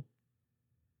 So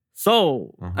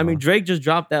I mean, Drake just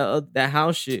dropped that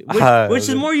house shit, which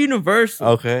is more universal.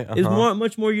 Okay, It's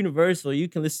much more universal. You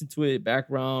can listen to it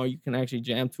background. You can actually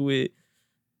jam to it.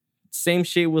 Same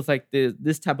shit with like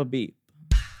this type of beat.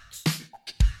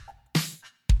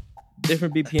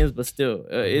 Different BPMs, but still,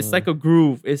 it's like a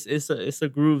groove. It's a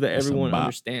groove that It's a everyone bop.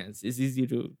 understands. It's easy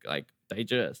to like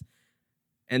digest.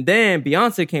 And then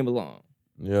Beyonce came along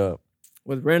Yeah,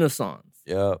 with Renaissance.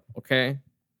 yeah. Okay,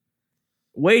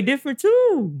 way different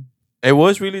too. It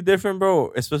was really different,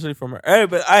 bro. Especially from her. Hey,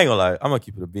 but I ain't gonna lie. I'm gonna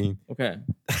keep it a bean. Okay,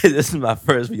 This is my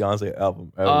first Beyonce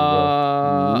album ever,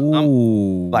 bro.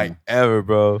 Ooh. Like ever,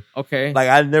 bro. okay. Like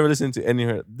I never listened to any of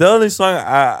her. The only song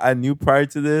I knew prior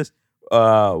to this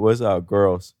was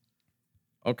Girls.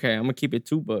 Okay, I'm gonna keep it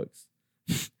 $2.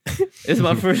 It's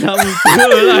my first album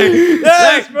too.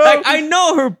 Yes, bro. like I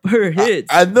know her hits.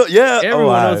 I know, yeah.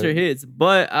 Everyone knows her hits,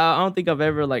 but I don't think I've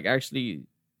ever like actually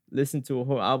listened to a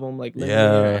whole album. Like, let me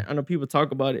hear it. I know people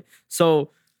talk about it,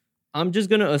 so I'm just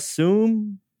gonna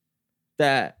assume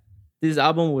that this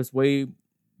album was way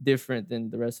different than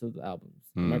the rest of the albums.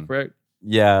 Am I correct?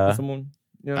 Yeah. Someone,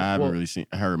 yeah. I haven't really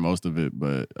heard most of it,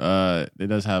 but it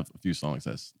does have a few songs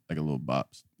that's like a little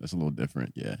bops. That's a little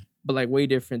different, yeah. but like way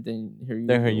different than her usual.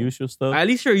 Then her usual stuff. At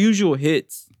least her usual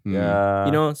hits. Yeah.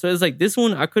 You know, so it's like this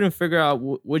one. I couldn't figure out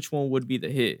which one would be the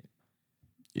hit.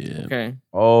 Yeah. Okay.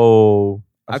 Oh,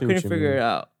 I see what couldn't you figure mean. it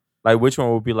out. Like which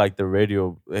one would be like the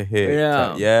radio hit?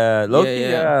 Yeah. Yeah. Low-key,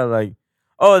 Yeah. like,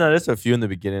 oh no, there's a few in the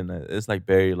beginning. It's like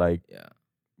very like Yeah.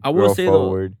 I will girl say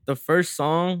forward. though, the first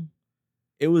song,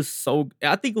 it was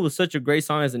I think it was such a great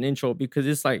song as an intro because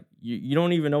it's like you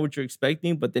don't even know what you're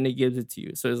expecting, but then it gives it to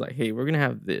you. So it's like, hey, we're gonna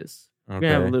have this. We're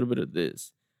gonna have a little bit of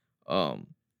this.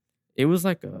 It was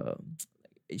like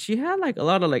she had like a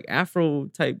lot of like Afro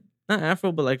type, not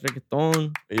Afro, but like a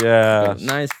tone. Yeah. Like a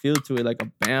nice feel to it, like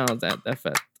a bounce that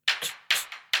fast.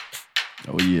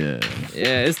 Oh yeah.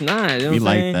 Yeah, it's nice. You know We what I'm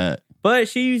like saying? that. But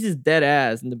she uses dead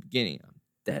ass in the beginning.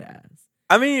 Dead ass.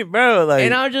 I mean, bro, like,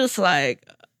 And I'm just like,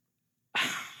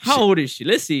 how old is she?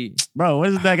 Let's see. Bro, what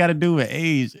does that got to do with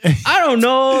age? I don't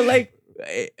know. Like,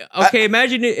 okay,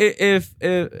 imagine if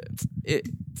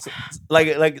like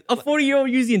a 40-year-old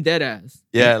using dead ass.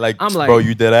 yeah, like, I'm like, bro,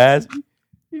 you dead ass.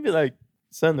 You'd be like,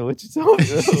 son, what you told me?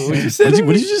 What you said?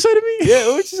 What did you just say to me? Yeah,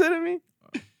 what you said to me?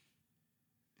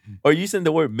 Or you said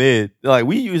the word mid. Like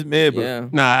we use mid, but yeah.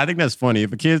 Nah, I think that's funny.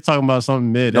 If a kid's talking about something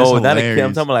mid, no, that's not a hilarious. kid.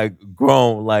 I'm talking about like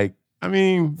grown, like I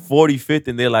mean, 40,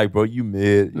 50, and they're like, bro, you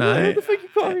mid. Nah, Like, what the fuck you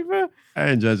call me, bro? I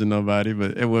ain't judging nobody,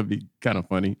 but it would be kind of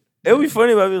funny. It would be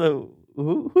funny, but I'd be like,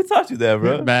 who taught you that,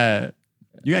 bro? Bad.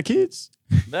 You got kids?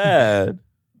 Bad.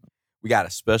 We got a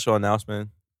special announcement.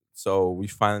 So we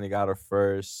finally got our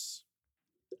first,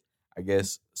 I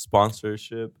guess,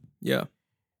 sponsorship. Yeah.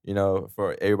 You know,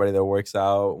 for everybody that works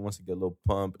out, wants to get a little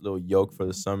pump, a little yoke for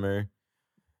the summer.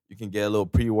 You can get a little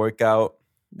pre-workout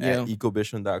Yeah. at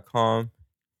ecovision.com.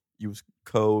 Use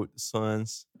code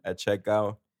SONS at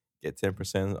checkout. Get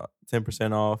 10%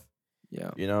 off.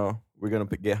 Yeah. You know, we're going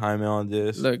to get Jaime on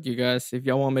this. Look, you guys, if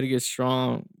y'all want me to get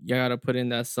strong, you gotta put in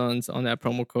that sons on that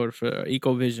promo code for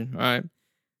EcoVision. All right.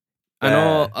 I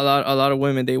know a lot of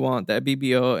women, they want that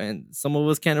BBO, and some of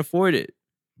us can't afford it.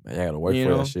 Man, I got to work You for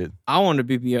know? that shit. I want a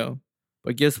BBO,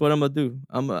 but guess what I'm gonna do?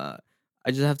 I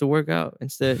just have to work out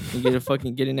instead and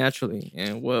get it naturally.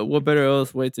 And what better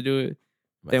else way to do it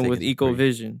I than think with it's free.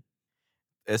 EcoVision?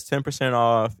 It's 10%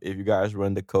 off. If you guys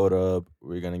run the code up,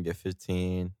 we're going to get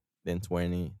 15, then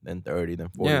 20, then 30, then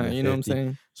 40. Yeah, then you know what I'm 50.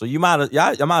 saying? So you might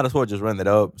as well just run it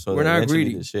up. So We're that not eventually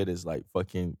greedy. This shit is like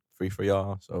fucking free for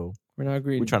y'all. So We're not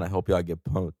greedy. we're trying to help y'all get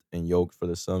pumped and yoked for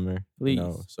the summer. Please. You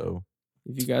know, so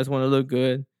If you guys want to look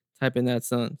good, type in that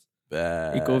sons.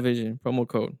 bad. EcoVision promo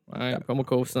code. All right, Yeah. promo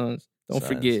code sons. Don't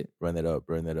Sons, forget. Run it up.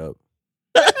 Run it up.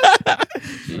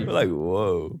 We're like,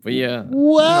 whoa. But yeah,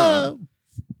 Whoa.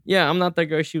 yeah, I'm not that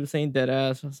girl. She was saying dead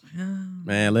ass. I was like,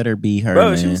 Man, let her be her, Bro,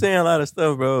 man. she was saying a lot of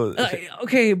stuff, bro.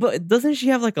 okay, but doesn't she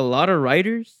have like a lot of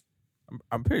writers?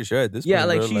 I'm pretty sure at this Yeah, point,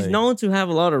 like bro, she's known to have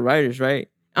a lot of writers, right?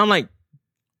 I'm like,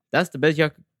 that's the best y'all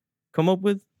could come up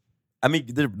with. I mean,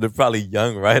 they're probably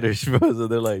young writers, bro. So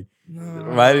they're like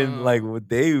writing like what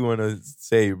they want to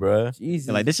say, bro. Jesus.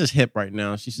 Like, this is hip right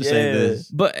now. She should say Yeah. this.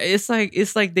 But it's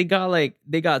like they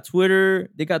got Twitter,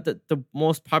 they got the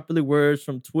most popular words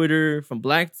from Twitter, from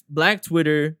black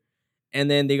Twitter,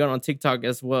 and then they got on TikTok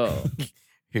as well.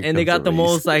 Here And they comes got the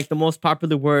race. most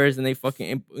popular words, and they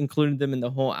fucking included them in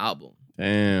the whole album.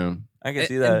 Damn. I can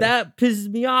see And that. that pisses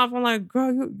me off. I'm like,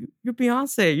 girl, you're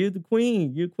Beyonce. You're the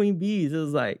queen. You're Queen Bees. It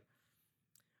was like,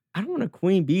 I don't want a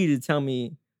Queen Bee to tell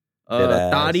me, Deadass.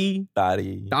 Dottie.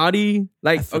 Thotty.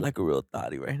 Like, I feel like a real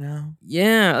thotty right now.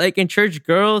 yeah, like in Church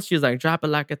Girls, she's like, drop it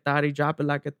like a thottie, drop it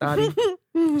like a thottie.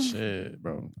 Shit,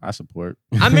 bro. I support.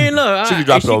 I mean, look, She could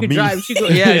drop it on me. She could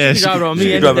drop it on me. She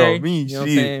could any drop it day. on me, You know what I'm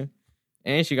shit. saying?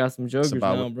 And she got some It's joggers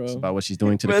now, about, bro. it's about what she's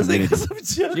doing to the Bro, it's like community.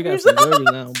 some She got jokes. some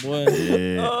joggers now, boy.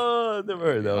 Yeah. Oh, never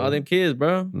heard that. All one. them kids,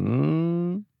 bro.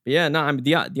 Mm. But yeah, no, I mean,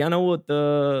 do y'all know what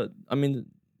the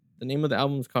name of the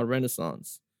album is called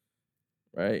Renaissance,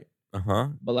 right? Uh-huh.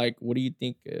 But like, what do you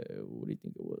think? What do you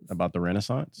think it was? About the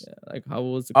Renaissance? Yeah, like how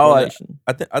was the Oh, correlation?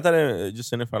 I thought it just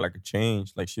signified like a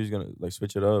change. Like she was gonna like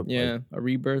switch it up. Yeah, Like, a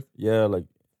rebirth. yeah, like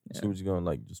Yeah. she was gonna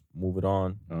like just move it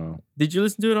on. Oh, Did you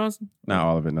listen to it, Austin? not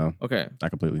all of it, no. Okay. Not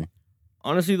completely.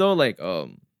 Honestly though, like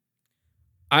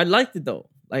I liked it though.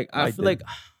 Like I Liked feel it. like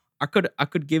I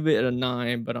could give it a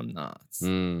 9, but I'm not.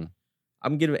 Mm.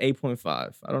 I'm giving it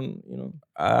 8.5. I don't, you know.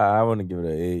 I want to give it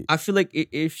an 8. I feel like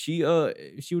if she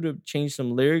would have changed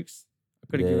some lyrics, I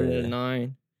could have given it a Yeah.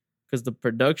 9. Because the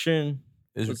production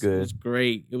It's was good.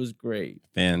 great. It was great.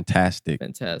 Fantastic.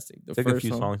 Fantastic. The Took a first few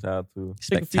song. songs out too.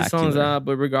 Took a few songs Spectacular. out,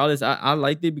 but regardless, I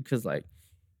liked it because like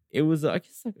it was I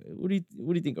guess like what do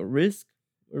you think, a risk?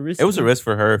 It was a risk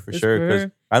for her for Risk sure. for Because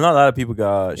her? I know a lot of people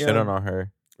got shit Yeah. on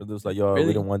her. It was like, yo, Really?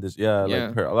 we don't want this. Yeah, Yeah.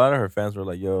 like a lot of her fans were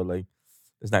like, yo, like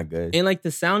it's not good. And like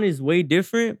the sound is way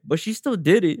different, but she still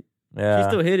did it. Yeah. She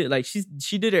still hit it. Like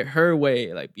she did it her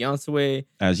way, like Beyonce way.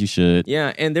 As you should.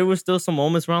 Yeah, and there were still some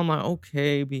moments where I'm like,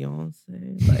 okay, Beyonce.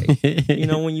 Like, you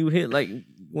know, when you hit like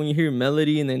when you hear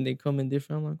melody and then they come in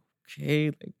different, I'm like, okay,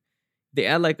 like they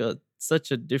add like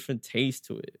such a different taste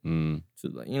to it. Mm. To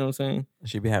like, you know what I'm saying?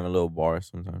 She be having little bars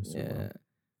sometimes too. Yeah.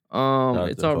 Bro.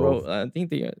 It's all wrote. I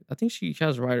think she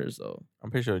has writers though. I'm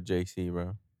pretty sure JC,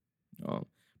 bro.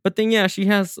 But then yeah, she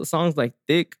has songs like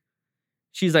Thick.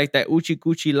 She's like that Uchi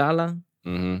Coochie Lala.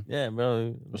 Mm-hmm. Yeah,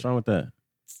 bro. What's wrong with that?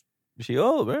 She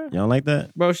old, bro. You don't like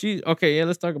that? Bro, she okay, yeah,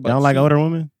 let's talk about Y'all don't like older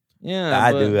women? Yeah.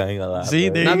 I do, I ain't gonna lie. See,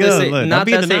 bro. there you Not go. that say, Look, not don't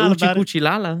be that say denial Uchi about it. Coochie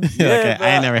Lala. Yeah, I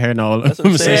ain't never heard no That's what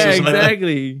I'm saying. Yeah, conversations like that.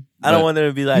 exactly. I don't want them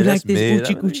to be like, You that's like this mid.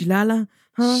 Uchi Coochie Lala?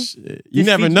 Huh? Shit. You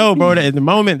never know, bro. At the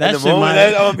moment, that At the shit moment, might.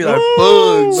 I'm gonna be like,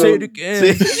 Ooh, fuck, say it bro.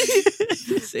 again.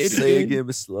 Say Say it again,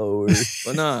 but slower.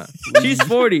 But nah, she's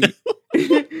 40. Say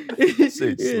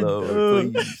it Yeah, slower,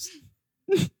 please.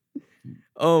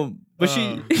 But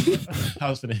she I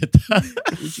was gonna hit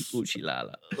that. Uchi Coochie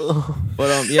Lala.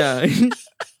 But yeah.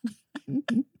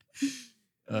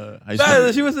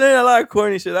 She was saying a lot of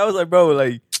corny shit. I was like, bro,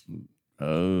 like,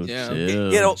 Oh, Yeah.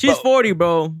 chill. you know, She's bro, 40,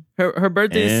 bro. Her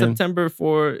birthday is And- September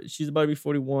 4. She's about to be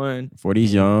 41.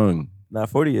 40's young. nah,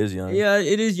 40 is young. Yeah,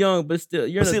 it is young, but still,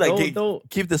 you're But an see, adult, like, though.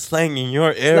 keep the slang in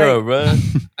your era, Like- bro.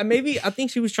 I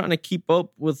think she was trying to keep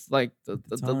up with like the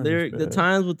times, lyric, the bro.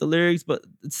 times with the lyrics, but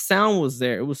the sound was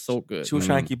there. It was so good. She was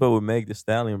trying to keep up with Meg Thee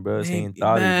Stallion, bro. Saying Meg-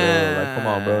 thotty, bro. Like, come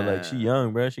on, bro. Like, she man.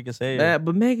 young, bro. She can say it.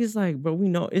 But Meg is like, bro, we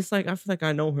know. It's like I feel like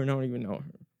I know her, and I don't even know her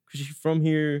because she's from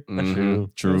here. That's Mhm. true. You know what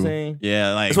I'm True. saying?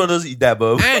 Yeah, like It's one of those eat that,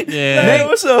 bub. And Yeah. Hey,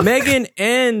 what's up? Megan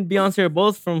and Beyonce are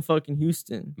both from fucking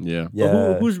Houston. yeah. But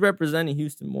Yeah, who's representing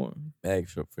Houston more? Meg,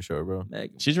 for sure, bro.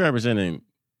 Megan. She's representing.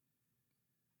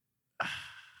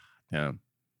 Damn.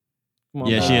 Come on,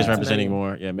 Yeah, bro. she is It's representing Megan.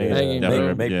 more. Yeah, Megan, Megan. bro.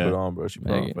 Definitely. Meg Yeah. put on, bro. She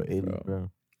put on Megan, for 80, bro.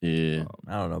 bro. Yeah.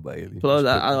 I don't know about 80. Plus,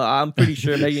 I'm pretty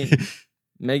sure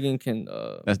Megan can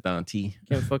That's Don T.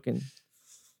 can fucking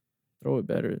throw it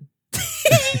better.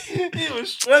 He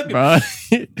was struggling. Bro.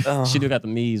 Oh. She do got the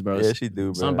knees, bro. Yeah, she do,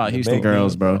 bro. Something about And Houston Meg-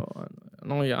 girls, bro.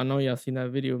 I know y'all seen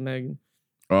that video of Megan.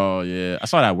 Oh, yeah. I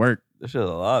saw that work. That shit's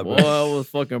a lot, bro. Boy, I was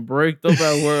fucking breaked up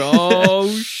at work. Oh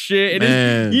shit! And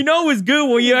Man. you know it's good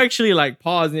when you actually like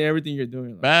pausing everything you're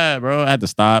doing. Like, Bad, bro. I had to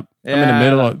stop. I'm in Yeah, the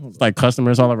middle. like, Of, like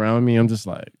customers all around me. I'm just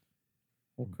like,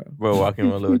 okay. Bro, walking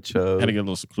with a little chub. had to get a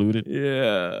little secluded.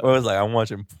 Yeah. Bro, it's like, I'm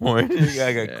watching porn.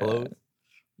 I got Yeah. clothes.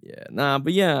 Yeah. Nah,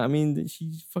 but yeah, I mean,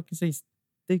 she fucking says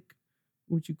thick,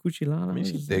 Uchi Coochie Lala. I mean,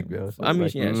 she's thick, bro. So I mean,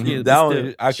 like, yeah, mhm. she is. that but one,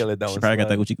 still. I can let that She one probably got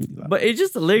that slide. Gucci Gucci. But it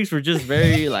just the lyrics were just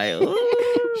very like.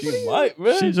 She might,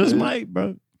 bro. She just might,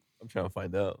 bro. I'm trying to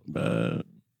find out. But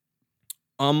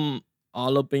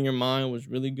All Up in Your Mind was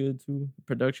really good too. The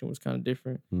production was kind of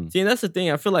different. Hmm. See, and that's the thing.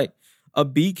 I feel like a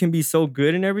beat can be so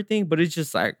good and everything, but it's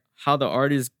just like how the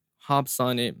artist hops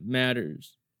on it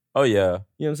matters. Oh, yeah. You know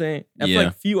what I'm saying? I feel Yeah.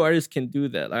 like few artists can do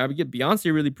that. Like I get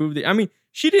Beyonce really proved it. I mean,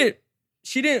 she didn't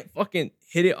fucking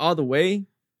hit it all the way,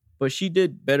 but she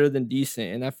did better than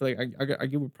decent. And I feel like I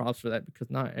give her props for that because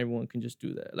not everyone can just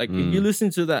do that. Like if you listen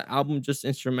to that album just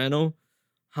instrumental,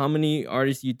 how many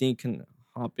artists do you think can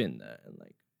hop in that and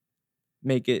like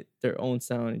make it their own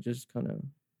sound and just kind of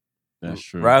that's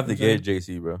true. Right off the Okay. gate,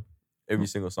 JC, bro. Every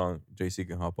single song, JC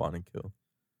can hop on and kill.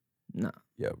 nah.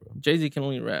 Yeah, bro. Jay-Z can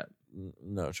only rap.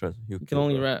 No, trust me. He can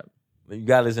only rap. You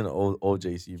gotta listen to old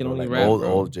JC, Can bro. only Like rap, old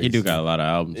bro. JC. He do got a lot of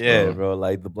albums. Yeah, bro.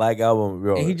 Like the Black Album,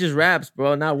 bro. And he just raps,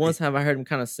 bro. Not once have I heard him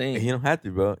kind of sing. He don't have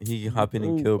to, bro. He can hop in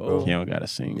and Ooh, kill, bro. He don't gotta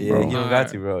sing, Yeah, bro. he don't got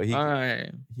to, bro. He All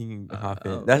right. can hop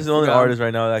in. Uh, That's the only forgot. artist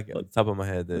right now, like at the top of my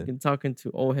head. We're That talking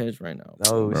to old heads right now.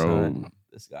 no, Bro. son,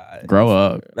 this guy. Grow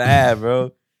up. Bad,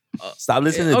 bro. Stop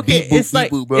listening to okay, beat boop, it's beat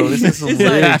like- boop, bro. Listen to some it's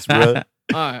like- lyrics, bro.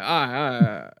 All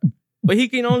right. But he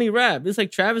can only rap. It's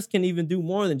like Travis can even do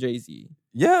more than Jay-Z.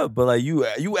 Yeah, but like you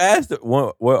asked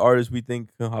what artist we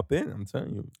think can hop in. I'm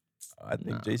telling you, I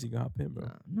think Nah. JC can hop in, bro.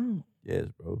 No. Yes,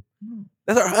 bro. No,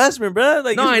 That's our husband, bro.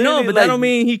 Like no it's I know, literally but that like- don't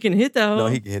mean he can hit that hoe. No,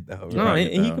 he can hit that. Hoe, No, bro.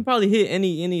 and he can probably hit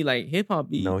any like hip hop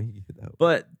beat. No, he can hit that. Hoe.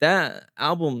 But that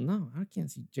album, no, I can't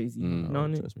see Jay-Z. Mm. You know what I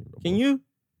mean? Trust me, bro. Can you?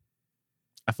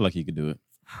 I feel like he could do it.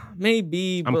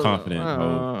 Maybe. I'm but, confident,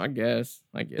 bro. I guess.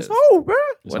 It's old, bro.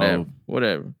 It's Whatever. old.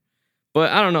 Whatever. But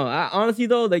I don't know. I honestly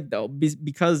though, like though,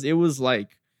 because it was like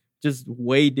just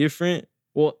way different.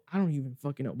 Well, I don't even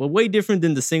fucking know, but way different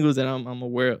than the singles that I'm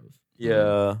aware of.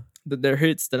 Yeah. Their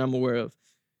hits that I'm aware of.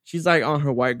 She's like on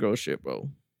her white girl shit, bro.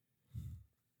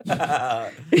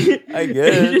 I It's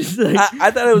guess. just like-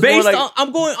 I thought it was more Based like on,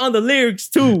 I'm going on the lyrics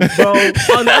too, bro.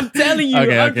 I'm telling you,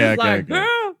 Okay, I'm okay, just okay, like, okay.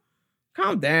 girl,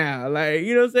 calm down. Like,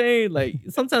 you know what I'm saying? Like,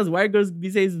 sometimes white girls be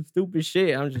saying some stupid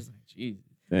shit. I'm just like, Jesus.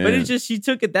 Damn. But it's just she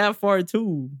took it that far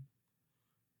too.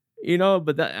 You know,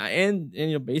 but that and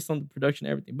you know, based on the production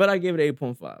and everything. But I gave it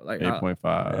 8.5. Like 8.5.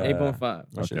 8.5.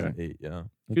 My shit's Okay. 8, yeah.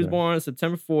 She was born on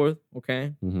September 4th.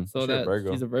 Okay, Mhm. so She a that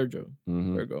Virgo. she's a Virgo.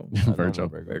 Mhm. Virgo. I know my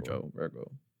Virgo.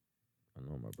 Virgo. I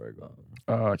know my Virgo.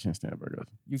 Oh, I can't stand Virgos.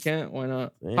 You can't. Why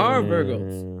not? How are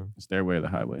Virgos? Damn. It's their way or the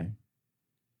highway.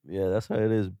 Yeah, that's how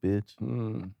it is, bitch.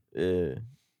 Mm. Yeah.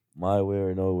 My way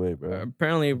or no way, bro.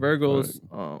 Apparently, Virgos.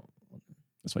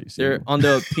 That's why you see They're them. on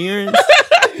the appearance.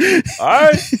 All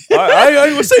right. I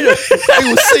ain't gonna say that. I ain't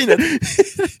gonna say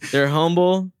that. They're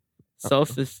humble,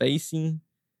 self-effacing,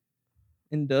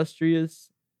 industrious,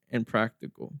 and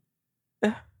practical.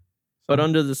 But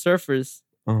under the surface,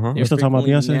 Uh-huh. they're still talking about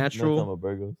frequently Beyonce? natural,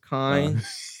 Virgos. kind,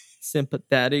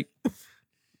 sympathetic.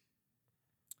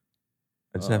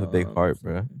 I just have a big heart,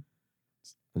 bro.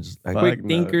 I Quick Fuck no.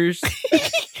 thinkers.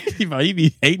 You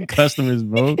be hating customers,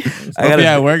 bro. I I'll gotta be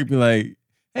at be- work and be like,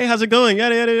 hey, how's it going?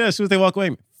 Yada, yada, yada. As soon as they walk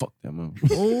away, fuck that move.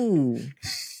 Ooh.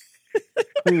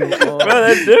 Bro,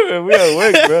 that's different. We at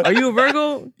work, bro. Are you a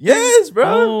Virgo? Yes, bro.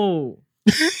 Oh.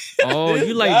 Oh,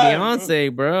 you like God,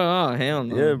 Beyonce, bro. Oh, hell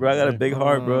no. Yeah, bro. I got a big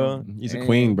heart, bro. He's a Dang.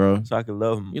 queen, bro. So I can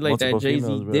love You like that multiple Jay-Z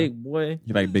females, bro. dick, boy.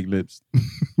 You like big lips.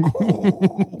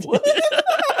 What?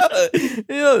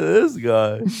 Yo, this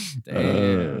guy.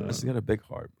 Damn. I just got a big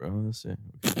heart, bro. That's it.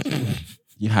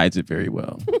 He hides it very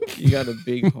well. You got a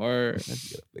big heart. I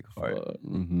just got a big heart. Fuck.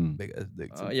 Mm-hmm. Big ass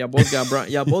dick, too. Y'all both got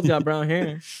brown. Y'all both got brown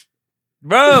hair.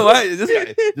 Bro, why is this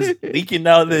guy just leaking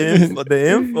out the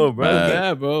info, bro? My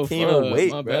bad, bro. Can't even Fuck.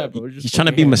 wait, My bro. bad, bro. Just He's trying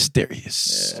to fucking be hair.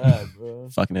 mysterious. Yeah, bro.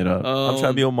 Fucking it up. I'm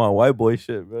trying to be on my white boy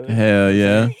shit, bro. Hell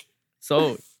yeah. So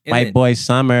and White then- boy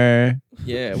summer.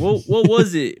 Yeah. What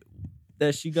was it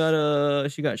that she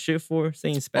got shit for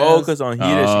saying spaz? Oh, because on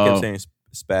Heated, she Oh. kept saying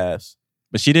spaz.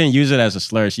 But she didn't use it as a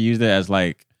slur. She used it as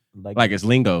like it's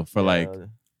lingo for like,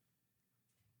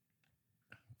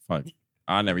 fuck.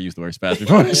 I never used the word spaz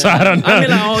before, so I don't know. I mean,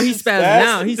 like, oh, he's spazzing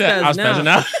now. He's Yeah, I was spazzing spazzing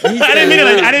now. out. He's I didn't mean it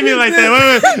like spazzing I didn't mean it like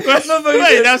that.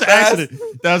 Wait, that was an Spaz. accident.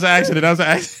 That was an accident. That was an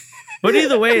accident. But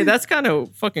either way, that's kind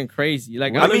of fucking crazy.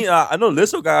 Like, I mean, I know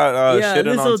Lizzo got yeah, shit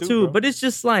on Lizzo too, bro. but it's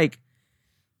just like,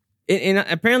 and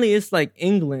apparently it's like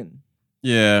England,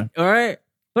 Yeah. all right.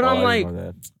 But Oh, I'm I like, didn't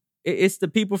know that. it's the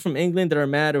people from England that are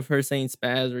mad of her saying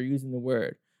spaz or using the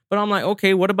word. But I'm like,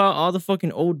 okay, what about all the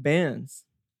fucking old bands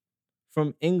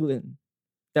from England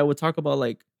that would talk about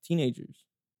like teenagers,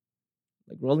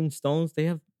 like Rolling Stones? They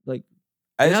have like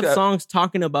I they just have got- songs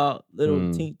talking about little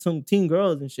Mm. teen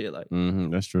girls and shit. Like, Mm-hmm,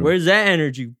 that's true. where's that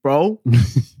energy, bro?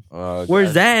 Oh, Where's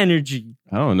God. that energy?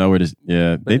 I don't know where this.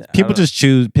 Yeah, But I people don't-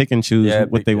 just pick and choose Yeah,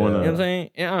 what pick- they yeah. want You know what I'm to saying?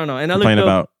 Yeah, I don't know. And I complain looked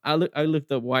about. up. I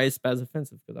looked up why is spaz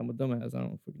offensive because I'm a dumbass. I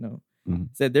don't fucking know. Mhm.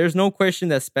 Said there's no question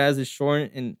that spaz is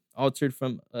shortened and altered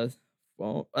from a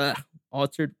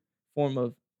altered form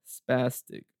of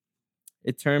spastic,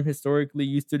 a term historically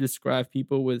used to describe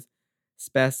people with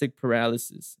spastic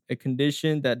paralysis, a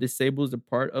condition that disables a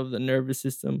part of the nervous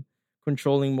system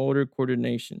controlling motor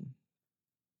coordination.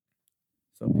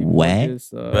 So people What?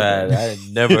 Just, Bad. I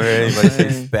never heard anybody say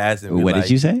spaz. And be What like,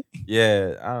 did you say?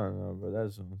 Yeah, I don't know, bro.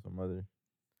 That's some other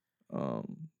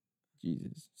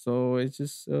Jesus. So it's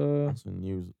just that's some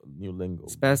new lingo.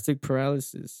 spastic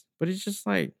paralysis, but it's just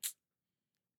like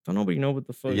don't nobody know what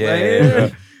the fuck. Yeah.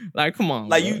 like, like come on,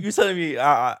 Like bro. you telling me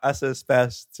I said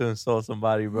spaz to insult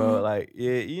somebody, bro. Like,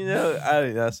 yeah, you know, I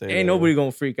did not say Ain't that. nobody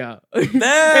gonna freak out. Ain't Nah,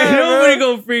 nobody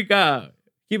bro. gonna freak out.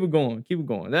 Keep it going. Keep it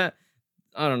going. That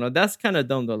I don't know. That's kind of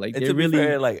dumb though. Like And they to be really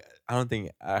fair, like I don't think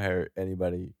I heard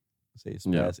anybody say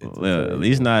Yeah, spaz. well, at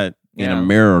least not in Yeah.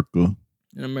 America.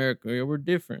 in America. Yeah, we're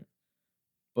different.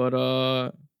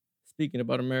 But speaking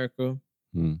about America,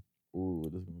 Ooh,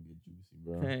 this is gonna get juicy,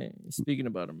 bro. hey, speaking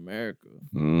about America,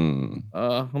 Mm.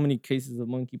 how many cases of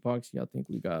monkeypox y'all think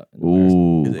we got? In America?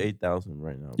 Ooh. It's 8,000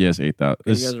 right now. Yes, 8,000.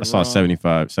 you guys are I saw wrong.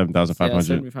 7,500.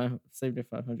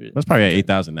 7,500. That's probably at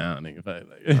 8,000 now, nigga.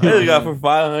 This got for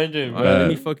 500, All bro. right, let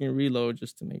me fucking reload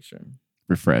just to make sure.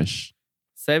 Refresh.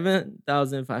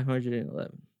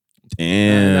 7,511.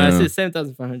 Damn. No, I said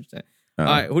 7,510. All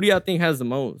right, who do y'all think has the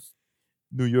most?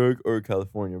 New York or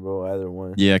California, bro. Either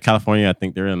one. Yeah, California, I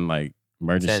think they're in like San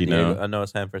emergency Diego. now. I know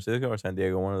San Francisco or San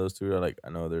Diego. One of those two are like, I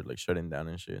know they're like shutting down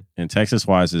and shit. And Texas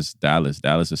wise, it's Dallas.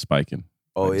 Dallas is spiking.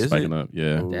 Oh, Like, is spiking it? up.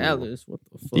 Yeah. Ooh. Dallas. What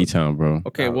the fuck? D-Town, bro.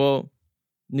 Okay, Oh. well,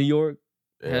 New York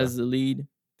Yeah. has the lead.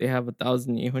 They have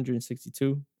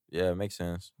 1,862. Yeah, it makes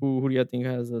sense. Who do y'all think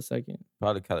has a second?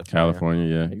 Probably California.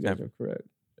 California, You guys are correct.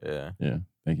 Yeah.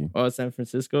 Thank you. Oh, San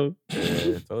Francisco.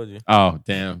 Yeah, told you. Oh,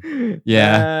 damn.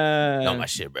 Yeah. Know my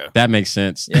shit, bro. That makes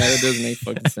sense. Yeah, that does make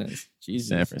fucking sense. Jesus.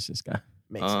 San Francisco.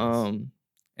 Makes sense.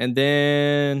 And And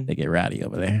then They get rowdy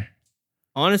over there.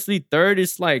 honestly, third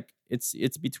is like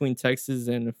it's between Texas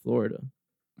and Florida.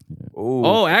 Ooh,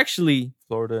 Oh, actually,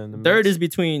 Florida in the third mix. is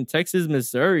between Texas,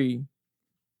 Missouri.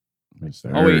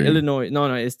 Missouri. Oh wait, Illinois.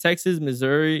 No, it's Texas,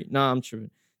 Missouri. No, I'm tripping.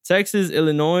 Texas,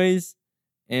 Illinois,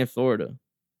 and Florida.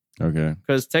 Okay.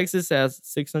 Because Texas has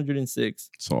 606.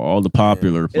 So all the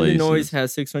popular places. Illinois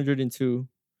has 602.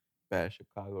 Bad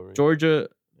Chicago. Right? Georgia,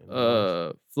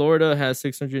 Illinois. Florida has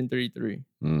 633.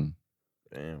 Mm.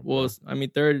 Damn. Well, bro. I mean,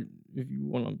 third, if you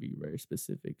want to be very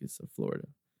specific, it's Florida.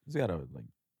 He's gotta like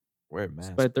wear a It's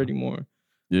mask. by bro. 30 more.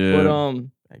 Yeah. But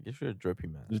I guess you're a drippy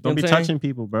mask. Just know don't be what I'm saying? touching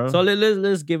people, bro. so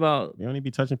let's give out You don't need to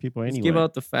be touching people let's anyway. give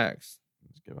out the facts.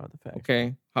 Let's give out the facts.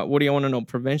 Okay, what do you want to know?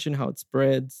 Prevention, how it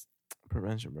spreads.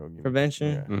 Prevention, bro. Give me- Prevention?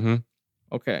 Yeah. Mm-hmm.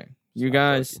 Okay, you Stop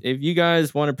guys, talking. if you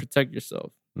guys want to protect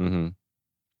yourself, Mm-hmm.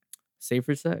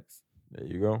 safer sex, There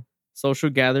you go. social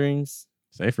gatherings,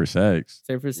 Safer sex.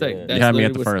 safer sex. Yeah. That's You had me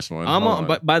at literally the what's- first one. I'm Hold on.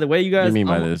 But by the way, you What do guys, you mean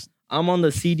by I'm, this? I'm on the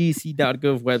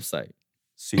CDC.gov website.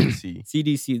 CDC.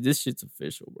 CDC, this shit's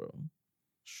official, bro.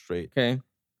 Straight. Okay.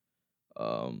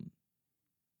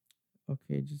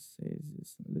 Okay, just say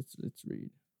this. Let's read.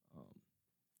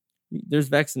 There's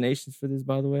vaccinations for this,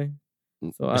 by the way.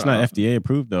 So It's not FDA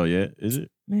approved though yet, is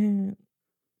it? Man,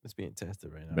 It's being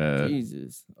tested right now. Bad.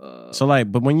 Jesus. So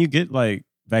like, but when you get like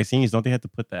vaccines, don't they have to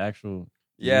put the actual?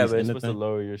 Yeah, disease but in it's the supposed to thing?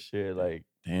 lower your shit. Like,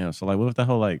 Damn. So like, what if that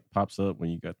whole like pops up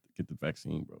when you get the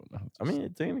vaccine, bro? I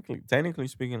mean, technically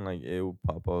speaking, like it will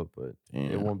pop up, but it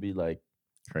Damn. won't be like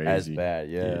crazy. as bad.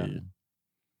 Yeah.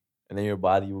 And then your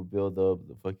body will build up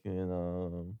the fucking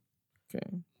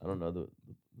Okay. I don't know the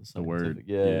The word. scientific-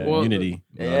 Yeah. Well, Immunity.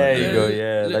 Yeah, there you go. let- Yeah,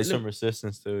 let- like let- some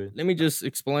resistance to it. Let me just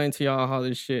explain to y'all how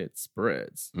this shit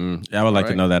spreads. Yeah, I would like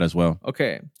to Alright. know that as well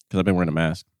Okay. because I've been wearing a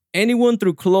mask. Anyone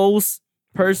through close,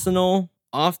 personal,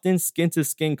 often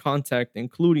skin-to-skin contact,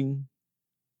 including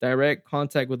direct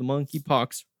contact with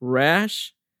monkeypox,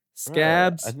 rash,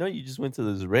 scabs, I know you just went to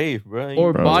this rave, bro.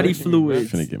 Or Bro, body I'm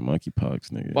fluids. finna get monkeypox,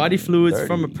 nigga. body fluids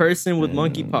from a dirty. person with Damn.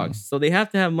 monkeypox. So they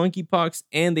have to have monkeypox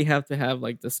and they have to have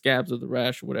like the scabs or the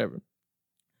rash or whatever.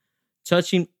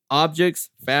 Touching objects,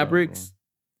 fabrics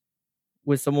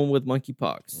with someone with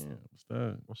monkeypox. Yeah, what's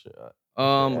that? What's your,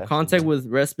 Contact Ashley. with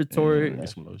respiratory Yeah, get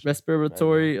some lotion.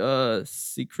 respiratory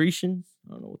secretions.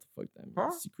 I don't know what the fuck that means.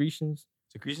 Huh? Secretions.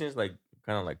 secretion is like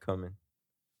kind of like coming,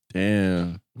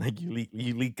 Damn. like you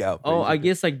leak out. Oh, I basically.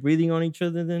 guess like breathing on each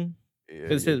other then. Yeah,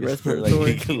 'cause it says like,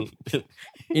 respiratory.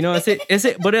 You know, it's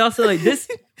it, but it also like this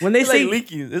when they it's say like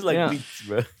leaking. It's like Yeah. leaks,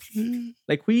 bro.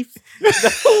 like queefs.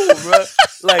 No, bro.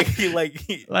 Like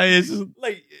Like it's just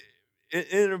like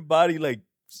in her body, like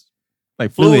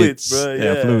like fluids, fluids, bro.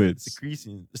 Yeah, fluids.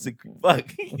 Secretion.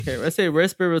 Fuck. Okay, let's say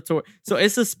respiratory. So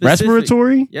it's a specific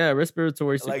Respiratory? Yeah,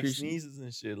 respiratory like secretion. sneezes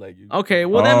and shit. Like you, Okay,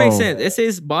 well that makes Oh. sense. It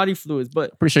says body fluids,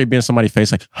 but Pretty sure you be in somebody's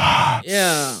face like,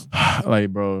 Yeah. like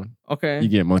bro, okay. you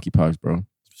get monkeypox, bro.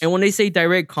 And when they say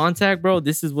direct contact, bro,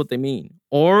 this is what they mean.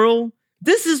 Oral.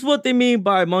 This is what they mean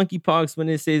by monkeypox when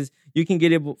it says you can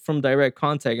get it from direct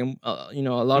contact. And you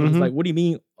know, a lot of it's Mhm. like, what do you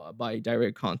mean by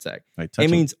direct contact? Like It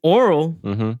means oral,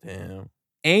 Mm-hmm. Damn.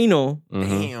 anal,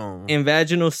 Damn. and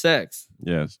vaginal sex,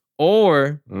 Yes.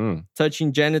 or Mm.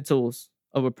 touching genitals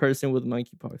of a person with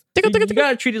monkeypox. You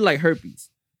gotta treat it like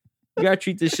herpes. You gotta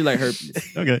treat this shit like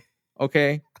herpes. Okay.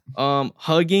 Okay.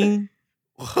 Hugging,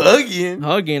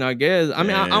 Hugging. I guess. I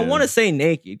mean, I Yeah. want to say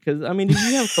naked because I mean, if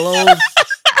you have clothes,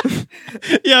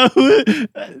 Yo,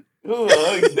 Who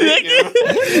hugs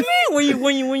nigga?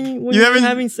 when You you're ever-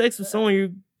 having sex with someone, you're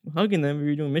hugging them. If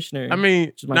you're doing missionary. I mean,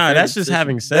 Which is my nah, favorite that's just position.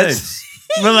 having sex.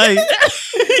 But like,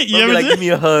 you I'll ever be like, give me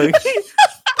a hug.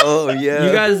 Oh yeah.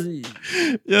 you guys,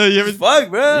 yo, you ever fuck,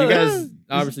 bro. you guys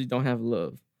obviously don't have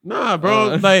love. Nah,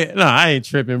 bro. Like, nah, I ain't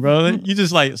tripping, bro. You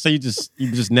just like, so you just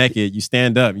naked. You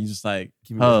stand up. You just like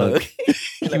Give me hug. a hug.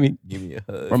 Give me Give me a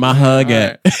hug. where my hug All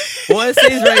at. Well, it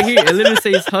says right here. It literally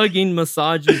says hugging,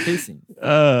 massaging, kissing.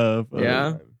 Fuck.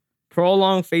 Yeah.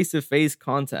 Prolonged face-to-face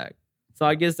contact. So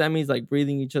I guess that means like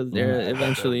breathing each other's air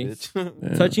eventually.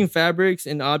 Yeah. Touching fabrics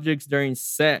and objects during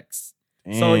sex.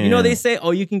 So you know they say,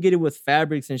 oh, you can get it with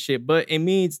fabrics and shit, but it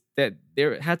means that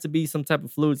there had to be some type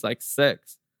of fluids like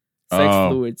sex Oh,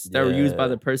 fluids that were used by yeah.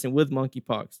 the person with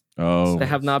monkeypox Oh, that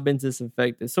have not been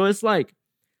disinfected. So it's like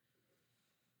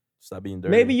Stop being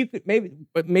dirty.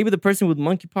 maybe the person with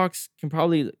monkeypox can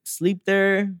probably sleep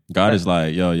there, God is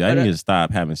like, yo, y'all but, need to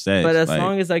stop having sex. but as like,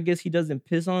 long as I guess he doesn't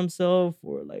piss on himself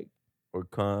or like or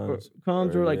comes.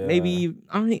 or like maybe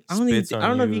I don't Spits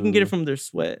on know if you can get you. it from their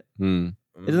sweat. hmm.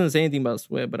 It doesn't say anything about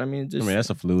sweat, but I mean, I just mean, that's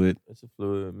a fluid. It's a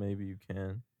fluid. Maybe you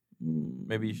can.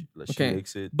 Maybe she Okay.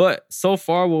 makes it. But so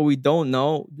far, what we don't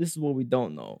know, this is what we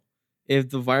don't know. If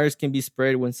the virus can be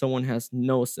spread when someone has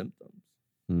no symptoms.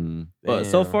 But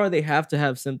so Damn. far, they have to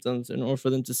have symptoms in order for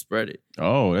them to spread it.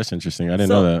 Oh, that's interesting. I didn't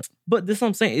know that. But this is what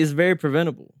I'm saying. It's very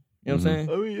preventable. You know what I'm saying?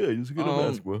 I mean, yeah, just get a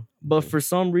mask, bro. But for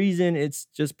some reason, it's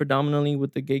just predominantly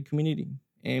with the gay community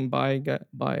and by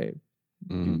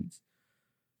dudes.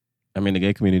 I mean, the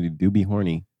gay community do be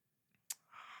horny.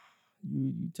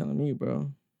 You telling me,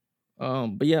 bro?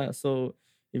 But yeah. So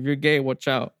if you're gay, watch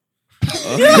out.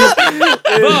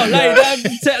 Bro,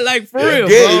 like for real,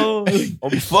 bro.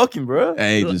 I'm fucking, bro.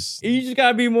 Hey, You just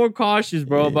gotta be more cautious,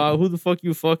 bro, about who the fuck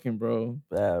you fucking, bro.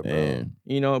 Bad, bro. Man.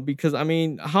 You know, because I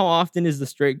mean, how often is the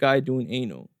straight guy doing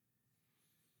anal?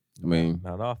 I mean,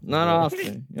 Not often. Not bro.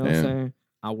 often. You know what I'm Damn. saying?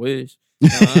 I wish.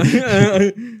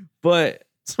 But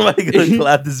Somebody gonna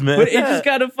clap this man. But it just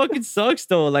kind of fucking sucks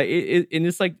though. Like and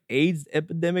it's like AIDS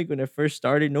epidemic when it first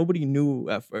started. Nobody knew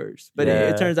at first, but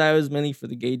it turns out it was mainly for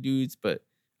the gay dudes. But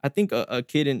I think a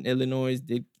kid in Illinois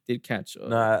did catch.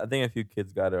 Nah, I think a few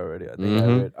kids got it already. I think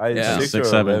Mhm. I read. Yeah. 6 6, or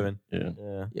 7. 11. Yeah.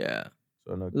 Yeah. Yeah,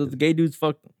 So no the kids. gay dudes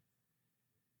fucked them.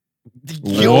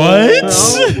 What? I'm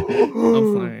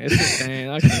fine. It's just saying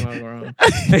I came out wrong.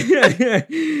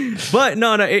 But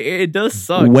no, it does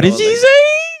suck. What did though. she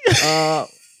say?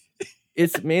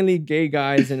 It's mainly gay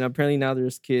guys, and apparently now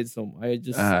there's kids. So I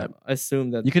just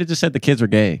assume that. You could have just said the kids were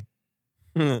gay.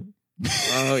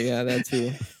 Oh yeah, that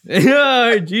too.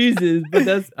 Oh, Jesus, but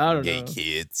that's I don't know.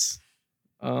 kids.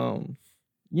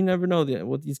 You never know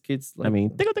what these kids like. I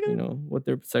mean, you know what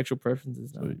their sexual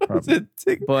preferences are. Probably.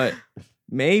 But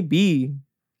maybe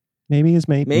Maybe it's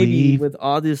maybe. with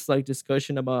all this like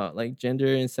discussion about like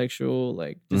gender and sexual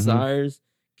like desires,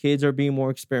 kids are being more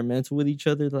experimental with each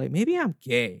other. Like maybe I'm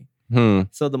gay,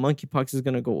 so the monkeypox is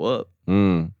gonna go up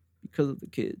because of the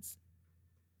kids.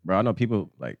 Bro, I know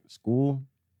people like school.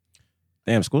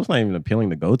 Damn, school's not even appealing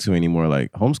to go to anymore.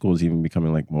 Like homeschool is even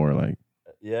becoming like more like.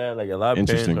 Yeah, like a lot of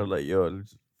parents Interesting. are like, yo,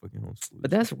 let's just fucking homeschool. But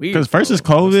that's weird. Because first bro. is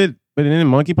COVID, but then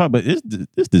monkeypox. But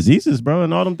it's diseases, bro,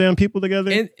 and all them damn people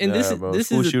together. And Yeah, bro. this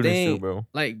School is the shootings thing, too, bro.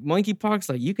 like monkeypox,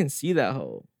 like you can see that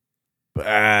whole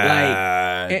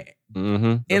Bad.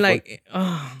 and like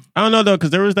I don't know though, because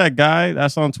there was that guy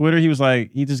that's on Twitter. He was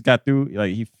like, he just got through,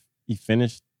 like he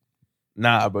finished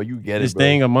Nah, bro, you get this it, bro.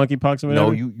 thing of monkeypox or whatever.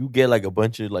 No, you get like a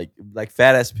bunch of like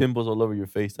fat ass pimples all over your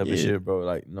face type of Yeah. shit, bro.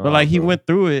 Like, no, But like he bro. went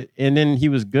through it and then he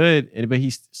was good. But he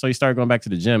started going back to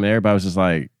the gym and everybody was just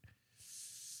like,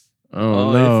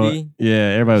 oh no, iffy? yeah,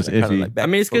 everybody was Kinda iffy. like, back I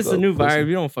mean, it's the because fuck it's a new up, pussy. virus.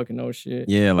 We don't fucking know shit.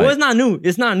 Yeah, Well, like it's not new.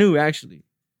 It's not new actually.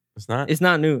 It's not. It's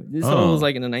not new. This Oh. whole was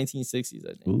like in the 1960s,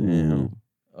 I think. ooh,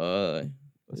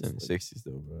 It's in the 60s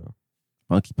though, bro.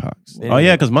 monkeypox. Yeah. Oh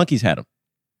yeah, because monkeys had them.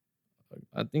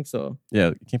 I think so. Yeah,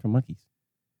 it came from monkeys.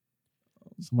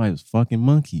 Somebody was fucking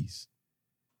monkeys.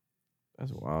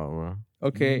 That's wild, bro.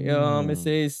 Okay. It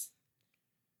says,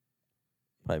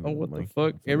 Probably what the monkey fuck?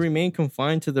 It fucking- remained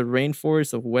confined to the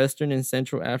rainforests of Western and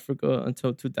Central Africa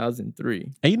until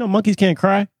 2003. Hey, you know monkeys can't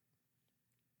cry?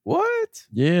 What?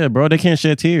 Yeah, bro, they can't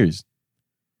shed tears.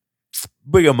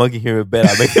 Bring a monkey here in bed.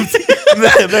 I make him.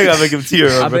 I make him tear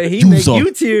I up, bro. bet he You make a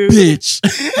you tear. Bitch.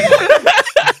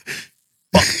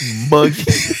 Monkey.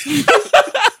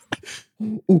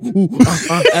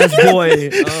 Ass boy.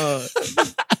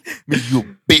 You a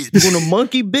bitch. You want a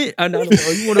monkey bit? I don't know.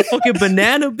 You want a fucking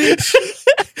banana bitch?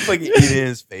 Fucking eat it in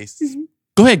his face.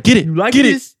 Go ahead, get it. You like get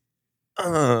this?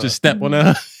 Just step on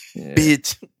her. Yeah.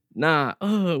 bitch. Nah.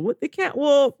 What they can't.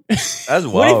 Well, That's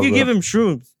wild. what if you bro. give him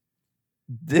shrooms?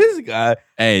 This guy?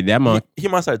 Hey, that monkey. He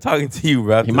might start talking to you,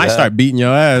 bro. He might start beating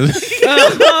your ass.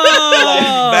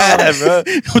 Bad, bro.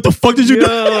 What the fuck did you do?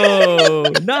 Yo,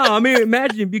 no, I mean,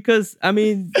 imagine because I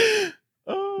mean,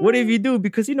 what if you do?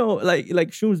 Because you know, like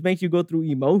shrooms make you go through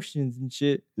emotions and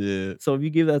shit. Yeah. So if you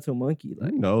give that to a monkey,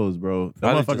 like, Who knows, bro? That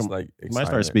Probably motherfucker just, like, he might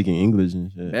start excited. speaking English and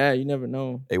shit. yeah, you never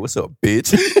know. Hey, what's up,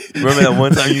 bitch? Remember that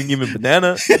one time you gave me a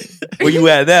banana? Where you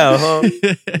at now, huh?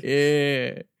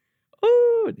 Yeah.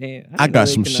 Oh damn! I got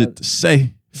some shit to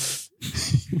say.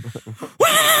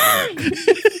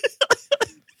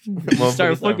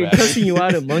 Start fucking rapping. cussing you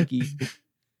out, a monkey.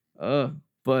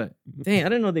 But dang, I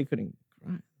didn't know they couldn't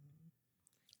cry.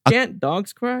 Can't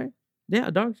dogs cry? Yeah,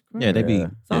 dogs cry. Yeah, they be. Yeah.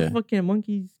 Stop Yeah. fucking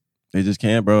monkeys. They just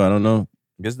can't, bro. I don't know.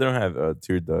 Guess they don't have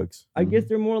tear ducts. I guess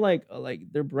they're more like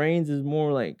their brains is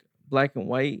more like black and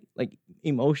white, like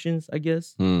emotions. I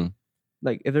guess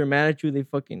like if they're mad at you, they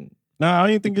fucking No, I don't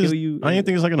even think kill it's. you. I don't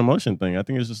think it's like an emotion thing. I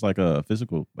think it's just like a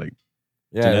physical, like.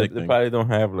 Yeah, Genetic they thing. probably don't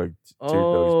have like tear ducts,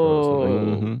 bro. So, like,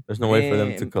 Mhm. there's no way for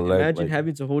them to Damn, collect. Imagine like,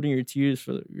 having to hold in your tears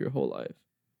for your whole life.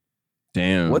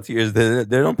 Damn. What tears? They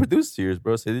don't produce tears,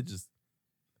 bro. So they just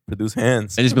produce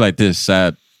hands. They just be like this,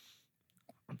 sad.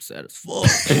 I'm sad as fuck.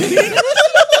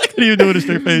 I couldn't even do it with a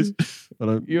straight face.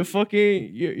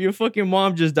 Your fucking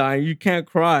mom just died. You can't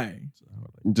cry.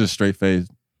 Just straight face.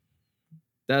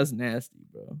 That's nasty,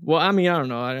 bro. Well, I mean, I don't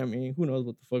know. I mean, who knows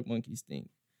what the fuck monkeys think?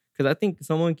 Because I think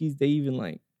some monkeys, they even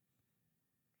like,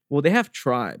 well, they have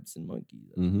tribes in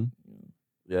monkeys. Mm-hmm.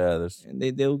 Yeah, there's And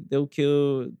they'll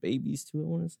kill babies too, I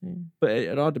want to say. But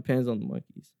it all depends on the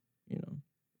monkeys, you know.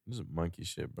 this is monkey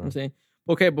shit, You know bro. what I'm saying?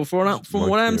 Okay, but from what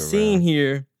monkey I'm seeing around.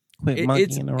 here, Quit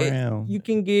monkeying around. you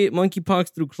can get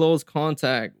monkeypox through close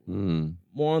contact, Mm.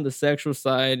 more on the sexual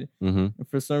side. Mm-hmm. And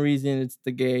for some reason, it's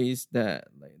the gays that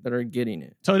are getting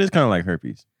it. So it is kind of like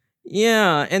herpes.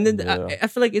 Yeah, and then Yeah. I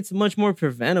feel like it's much more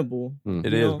preventable. Mm.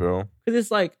 It You is, know? bro. Because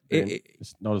it's like,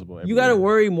 It's noticeable. you got to everywhere.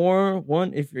 worry more,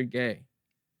 one, if you're gay.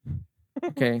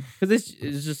 Okay? Because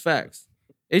it's just facts.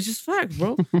 It's just facts,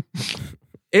 bro.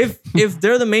 if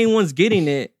they're the main ones getting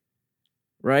it,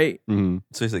 right? Mhm.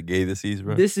 So it's a gay disease,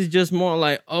 bro. This is just more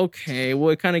like, okay, well,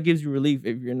 it kind of gives you relief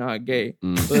if you're not gay.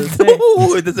 Mm. But it's like-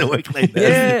 Ooh, it doesn't work like that.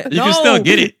 yeah, You can still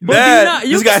get it. But Man, you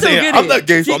this can guy still saying get I'm it. not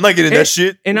gay, so I'm not getting See, that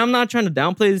shit. And I'm not trying to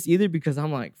downplay this either because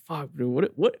I'm like, fuck, bro,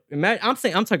 what? Imagine,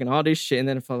 I'm talking all this shit, and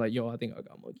then if I'm like, yo, I think I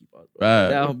got monkeypox. Bro. Right.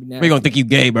 That would be nasty. We gonna think you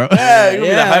gay, bro. Yeah, you're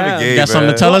Yeah, yeah, yeah. gay, Got something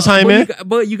to bro. tell us, Jaime?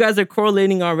 But you guys are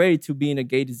correlating already to being a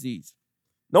gay disease.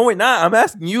 No, we're not. I'm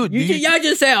asking you. Y'all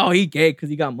just say, oh, he gay because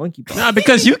he got monkeypox. Nah,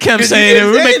 because you kept 'Cause you saying it.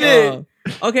 kept We're saying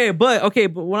making- it. Okay,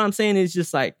 but what I'm saying is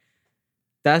just like,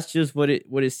 that's just what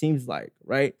it seems like,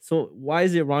 right? So why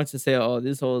is it wrong to say, oh,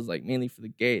 this whole is like mainly for the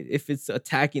gay if it's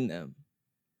attacking them?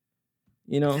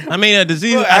 You know? I mean, a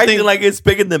disease. Bro, I acting think like it's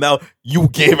picking them out. You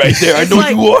gay right there. I It's know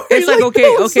like- you are. It's like, You're okay,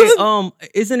 no, okay. son.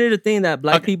 Isn't it a thing that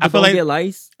black Okay, people I feel don't like- get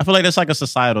lice? I feel like that's like a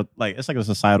societal, it's like a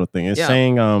societal thing. It's Yeah.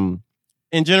 saying,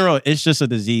 in general, it's just a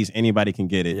disease. Anybody can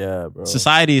get it. Yeah, bro.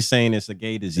 Society is saying it's a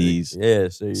gay disease. Yeah,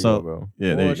 there you So- go, bro.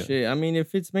 Yeah, there you go. Bullshit. I mean,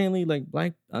 if it's mainly like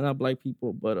not black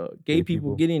people, but gay Gay people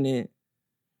people. getting it.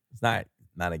 It's not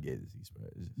a gay disease, bro.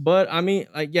 It's just- But I mean,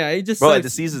 like, yeah, it just Bro, a sucks.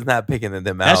 disease is not picking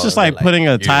them out. That's just and like putting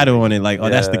a you're- title on it, like, oh,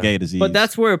 that's the Yeah. gay disease. But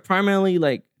that's where primarily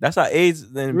like That's how AIDS.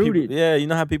 Then people, Rooted. yeah, you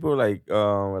know how people are like,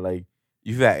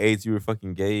 if you had AIDS, you were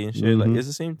fucking gay and shit. Like Mhm. it's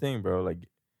the same thing, bro. Like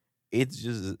it's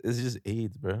just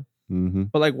AIDS, bro. Mm-hmm.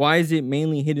 But like, why is it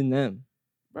mainly hitting them?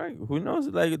 Right? Who knows?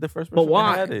 Like the first But person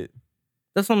why? that had it,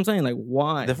 That's what I'm saying. Like,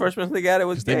 why? the first person that got it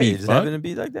was They gay. be It just fucked. happened to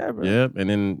be like that, bro. Yep, and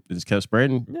then it just kept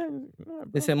spreading. Yeah,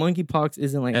 They said monkeypox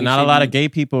isn't like And not a lot of HIV. gay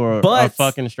people are But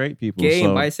fucking straight people. Gay so,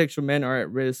 and bisexual men are at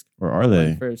risk or are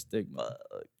they? for stigma.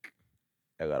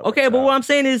 gotta Okay, watch but out. what I'm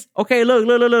saying is, okay, look.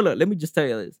 Let me just tell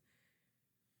you this.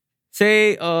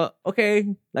 Say,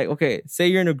 say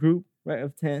you're in a group, right,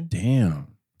 of 10. Damn.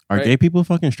 Are Right. gay people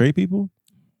fucking straight people?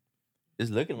 It's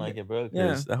looking like it, bro. Yeah.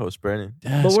 Because that whole spreading.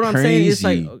 That's But what I'm crazy.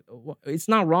 saying is like, it's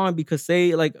not wrong because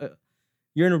say like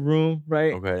you're in a room,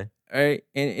 right? Okay. Right,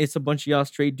 and it's a bunch of y'all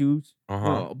straight dudes,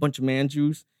 a bunch of man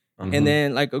Jews, and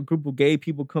then like a group of gay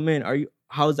people come in.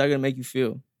 How is that gonna make you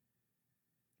feel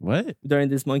What? during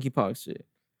this monkeypox shit?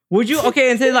 Would you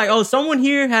and say like, oh, someone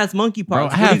here has monkeypox? Bro, I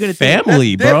What are you have gonna think?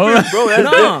 family, bro. Different, bro. That's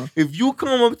No. different. If you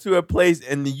come up to a place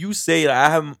and you say like, I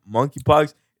have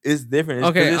monkeypox, it's different. It's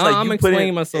 'cause Okay, it's like I'm you explaining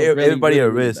putting myself. everybody really,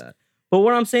 at really risk. bad. But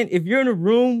what I'm saying, if you're in a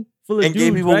room full of And dudes,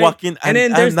 gay people right? walk in, and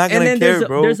then I'm not gonna care,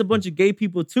 bro. There's a bunch of gay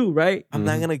people too, right? I'm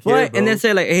not gonna care, Right, bro. and then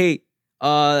say like, hey,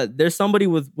 there's somebody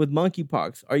with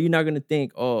monkeypox. Are you not gonna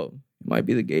think, oh, it might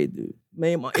be the gay dude?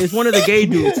 Man, it's one of the gay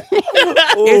dudes.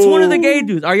 It's one of the gay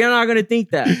dudes. Are y'all not gonna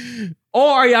think that? Or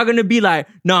are y'all gonna be like,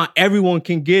 nah, everyone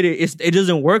can get it. It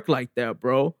doesn't work like that,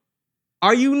 bro.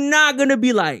 Are you not gonna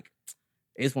be like,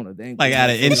 it's one of them? Like out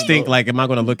of instinct, like, am I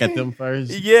going to look at them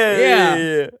first?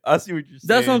 Yeah. I see what you're saying.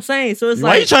 That's what I'm saying. So it's Why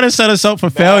are you like, trying to set us up for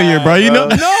failure, bro? You know,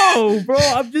 bro. no, bro.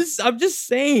 I'm just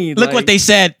saying. look like, what they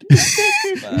said.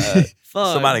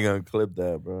 fuck. Somebody gonna clip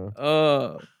that,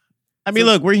 bro. I mean,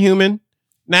 look, we're human.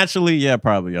 Naturally, yeah,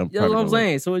 probably. That's what I'm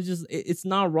saying. So it's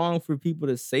not wrong for people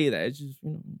to say that. It's just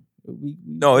we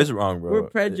No, it's wrong, bro. We're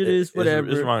prejudiced, whatever.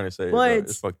 It's wrong to say, it, But- bro.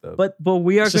 It's fucked up. but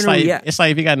we are It's just gonna like, react. it's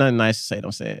like if you got nothing nice to say,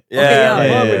 don't say it. Okay, yeah,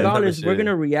 yeah, but yeah, regardless, type of we're shit.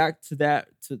 gonna react to that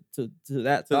to that to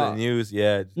the thought. news,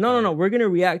 yeah. No. We're gonna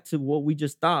react to what we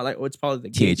just thought. Like, it's probably the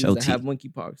gay dudes that THOT. have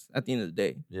monkeypox at the end of the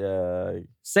day. Yeah.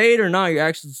 Say it or not, your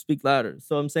actions speak louder.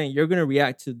 So I'm saying you're gonna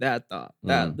react to that thought,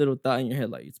 that little thought in your head,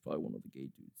 like it's probably one of the gay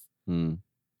dudes. Mm.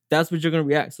 That's what you're gonna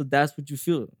react. So that's what you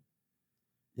feel.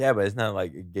 Yeah, but it's not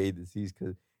like a gay disease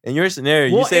because in your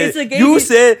scenario, Well, you said it's a gay you dis-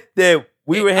 said that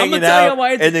we were I'ma hanging tell you out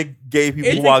why it's- and then gay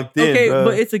people It's walked in. okay, bro.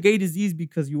 but it's a gay disease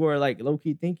because you are like low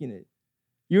key thinking it.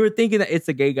 You were thinking that it's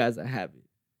the gay guys that have it.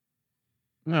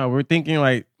 No, we're thinking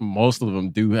like most of them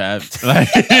do have. Like,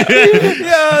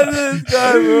 Yeah, this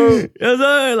guy,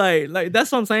 bro. Like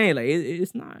that's what I'm saying. Like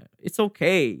it's not. It's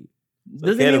okay.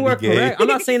 Doesn't okay mean to we're be gay. correct. I'm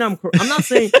not saying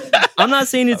I'm not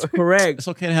saying it's correct. it's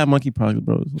okay to have monkeypox,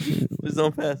 bro. Just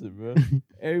don't pass it, bro.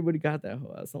 Everybody got that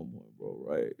hoe at some point, bro.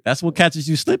 Right? That's what catches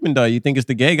you slipping, though. You think it's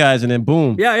the gay guys, and then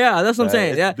boom, Yeah. That's what I'm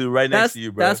saying. It's Yeah, the dude right next that's to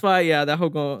you, bro. that's why. Yeah, that whole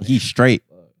going. he's straight.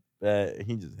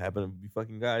 He just happened to be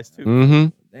fucking guys too.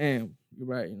 Mm-hmm. Damn, you're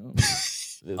right. You know.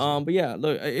 Listen, But yeah,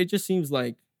 look, it just seems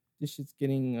like this shit's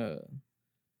getting.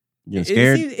 Getting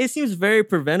scared? It seems very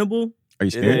preventable. Are you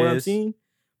It From scared? what I'm is. seeing,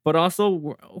 but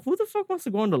also, who the fuck wants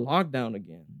to go into lockdown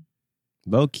again?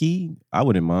 Low key, I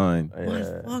wouldn't mind.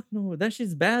 What? Fuck no, that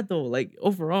shit's bad though. Like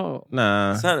overall,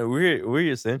 Nah. It's not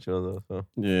we're essential though. So.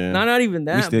 Yeah. not even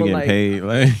that. we still but getting like, paid.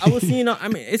 Like I was seeing. I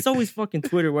mean, it's always fucking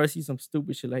Twitter where I see some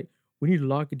stupid shit like, "We need to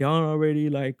lock it down already."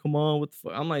 Like, come on, what the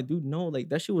fuck? I'm like, dude, no, like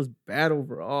that shit was bad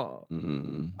overall.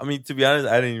 Mm. I mean, to be honest,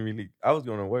 I was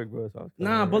going to work, bro. So I was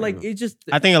Nah, but like it just.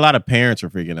 I think a lot of parents are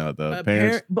freaking out though.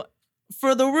 Parents. But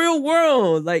for the real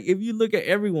world, like if you look at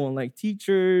everyone, like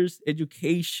teachers,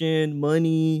 education,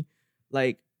 money,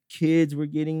 like kids were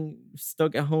getting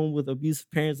stuck at home with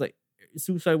abusive parents, like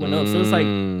suicide went up. So it's like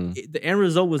the end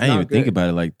result was I didn't not even good. think about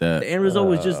it like that. The end result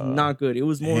was just not good. It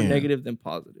was more damn. negative than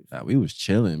positive. Nah, we was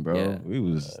chilling, bro. Yeah. We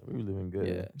was we were living good.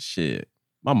 Yeah, shit.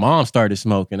 My mom started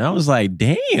smoking. I was like,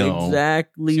 damn.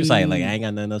 exactly. She was like, I ain't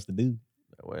got nothing else to do.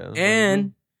 Well,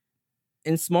 and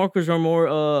smokers are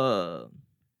more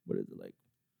what is it like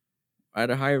at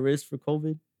a higher risk for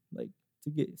COVID, like to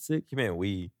get sick. you meant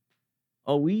weed.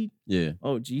 Oh, weed. Yeah.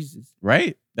 Oh, Jesus.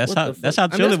 Right? That's What how the that's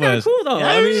fuck? how chill it that's was. kinda cool though. Yeah,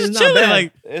 I it mean, was it's just not chilling. bad.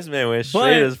 Like This man went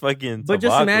straight as fucking. But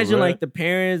just tobacco, imagine bro. like the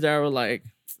parents that were like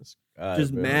God,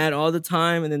 just bro. mad all the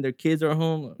time, and then their kids are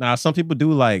home. now some people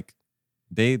do like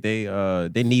they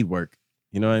need work.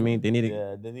 You know what I mean? They need to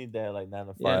Yeah, they need that like 9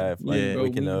 to 5, Yeah, like yeah.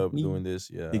 waking Bro, up, me- doing this.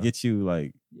 Yeah, to get you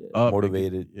like Yeah. up,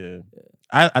 motivated. Yeah.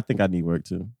 I think I need work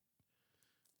too.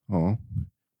 Oh.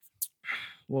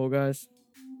 Well, guys.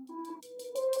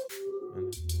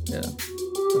 Yeah.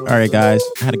 All right, guys.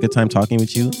 I had a good time talking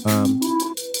with you. Don't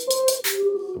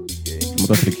be gay. I'm gonna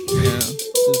go to the Yeah.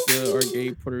 This is our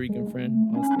gay Puerto Rican friend.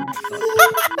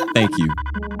 thank you.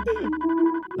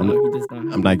 He does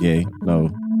not. I'm not gay. No.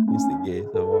 He's the gay,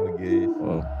 so all gay.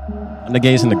 Well, I'm the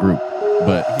gayest in the group,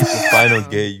 but He's the final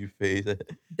gay you face.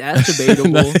 That's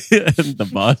debatable. the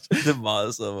boss. The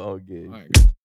boss of all gay. All right.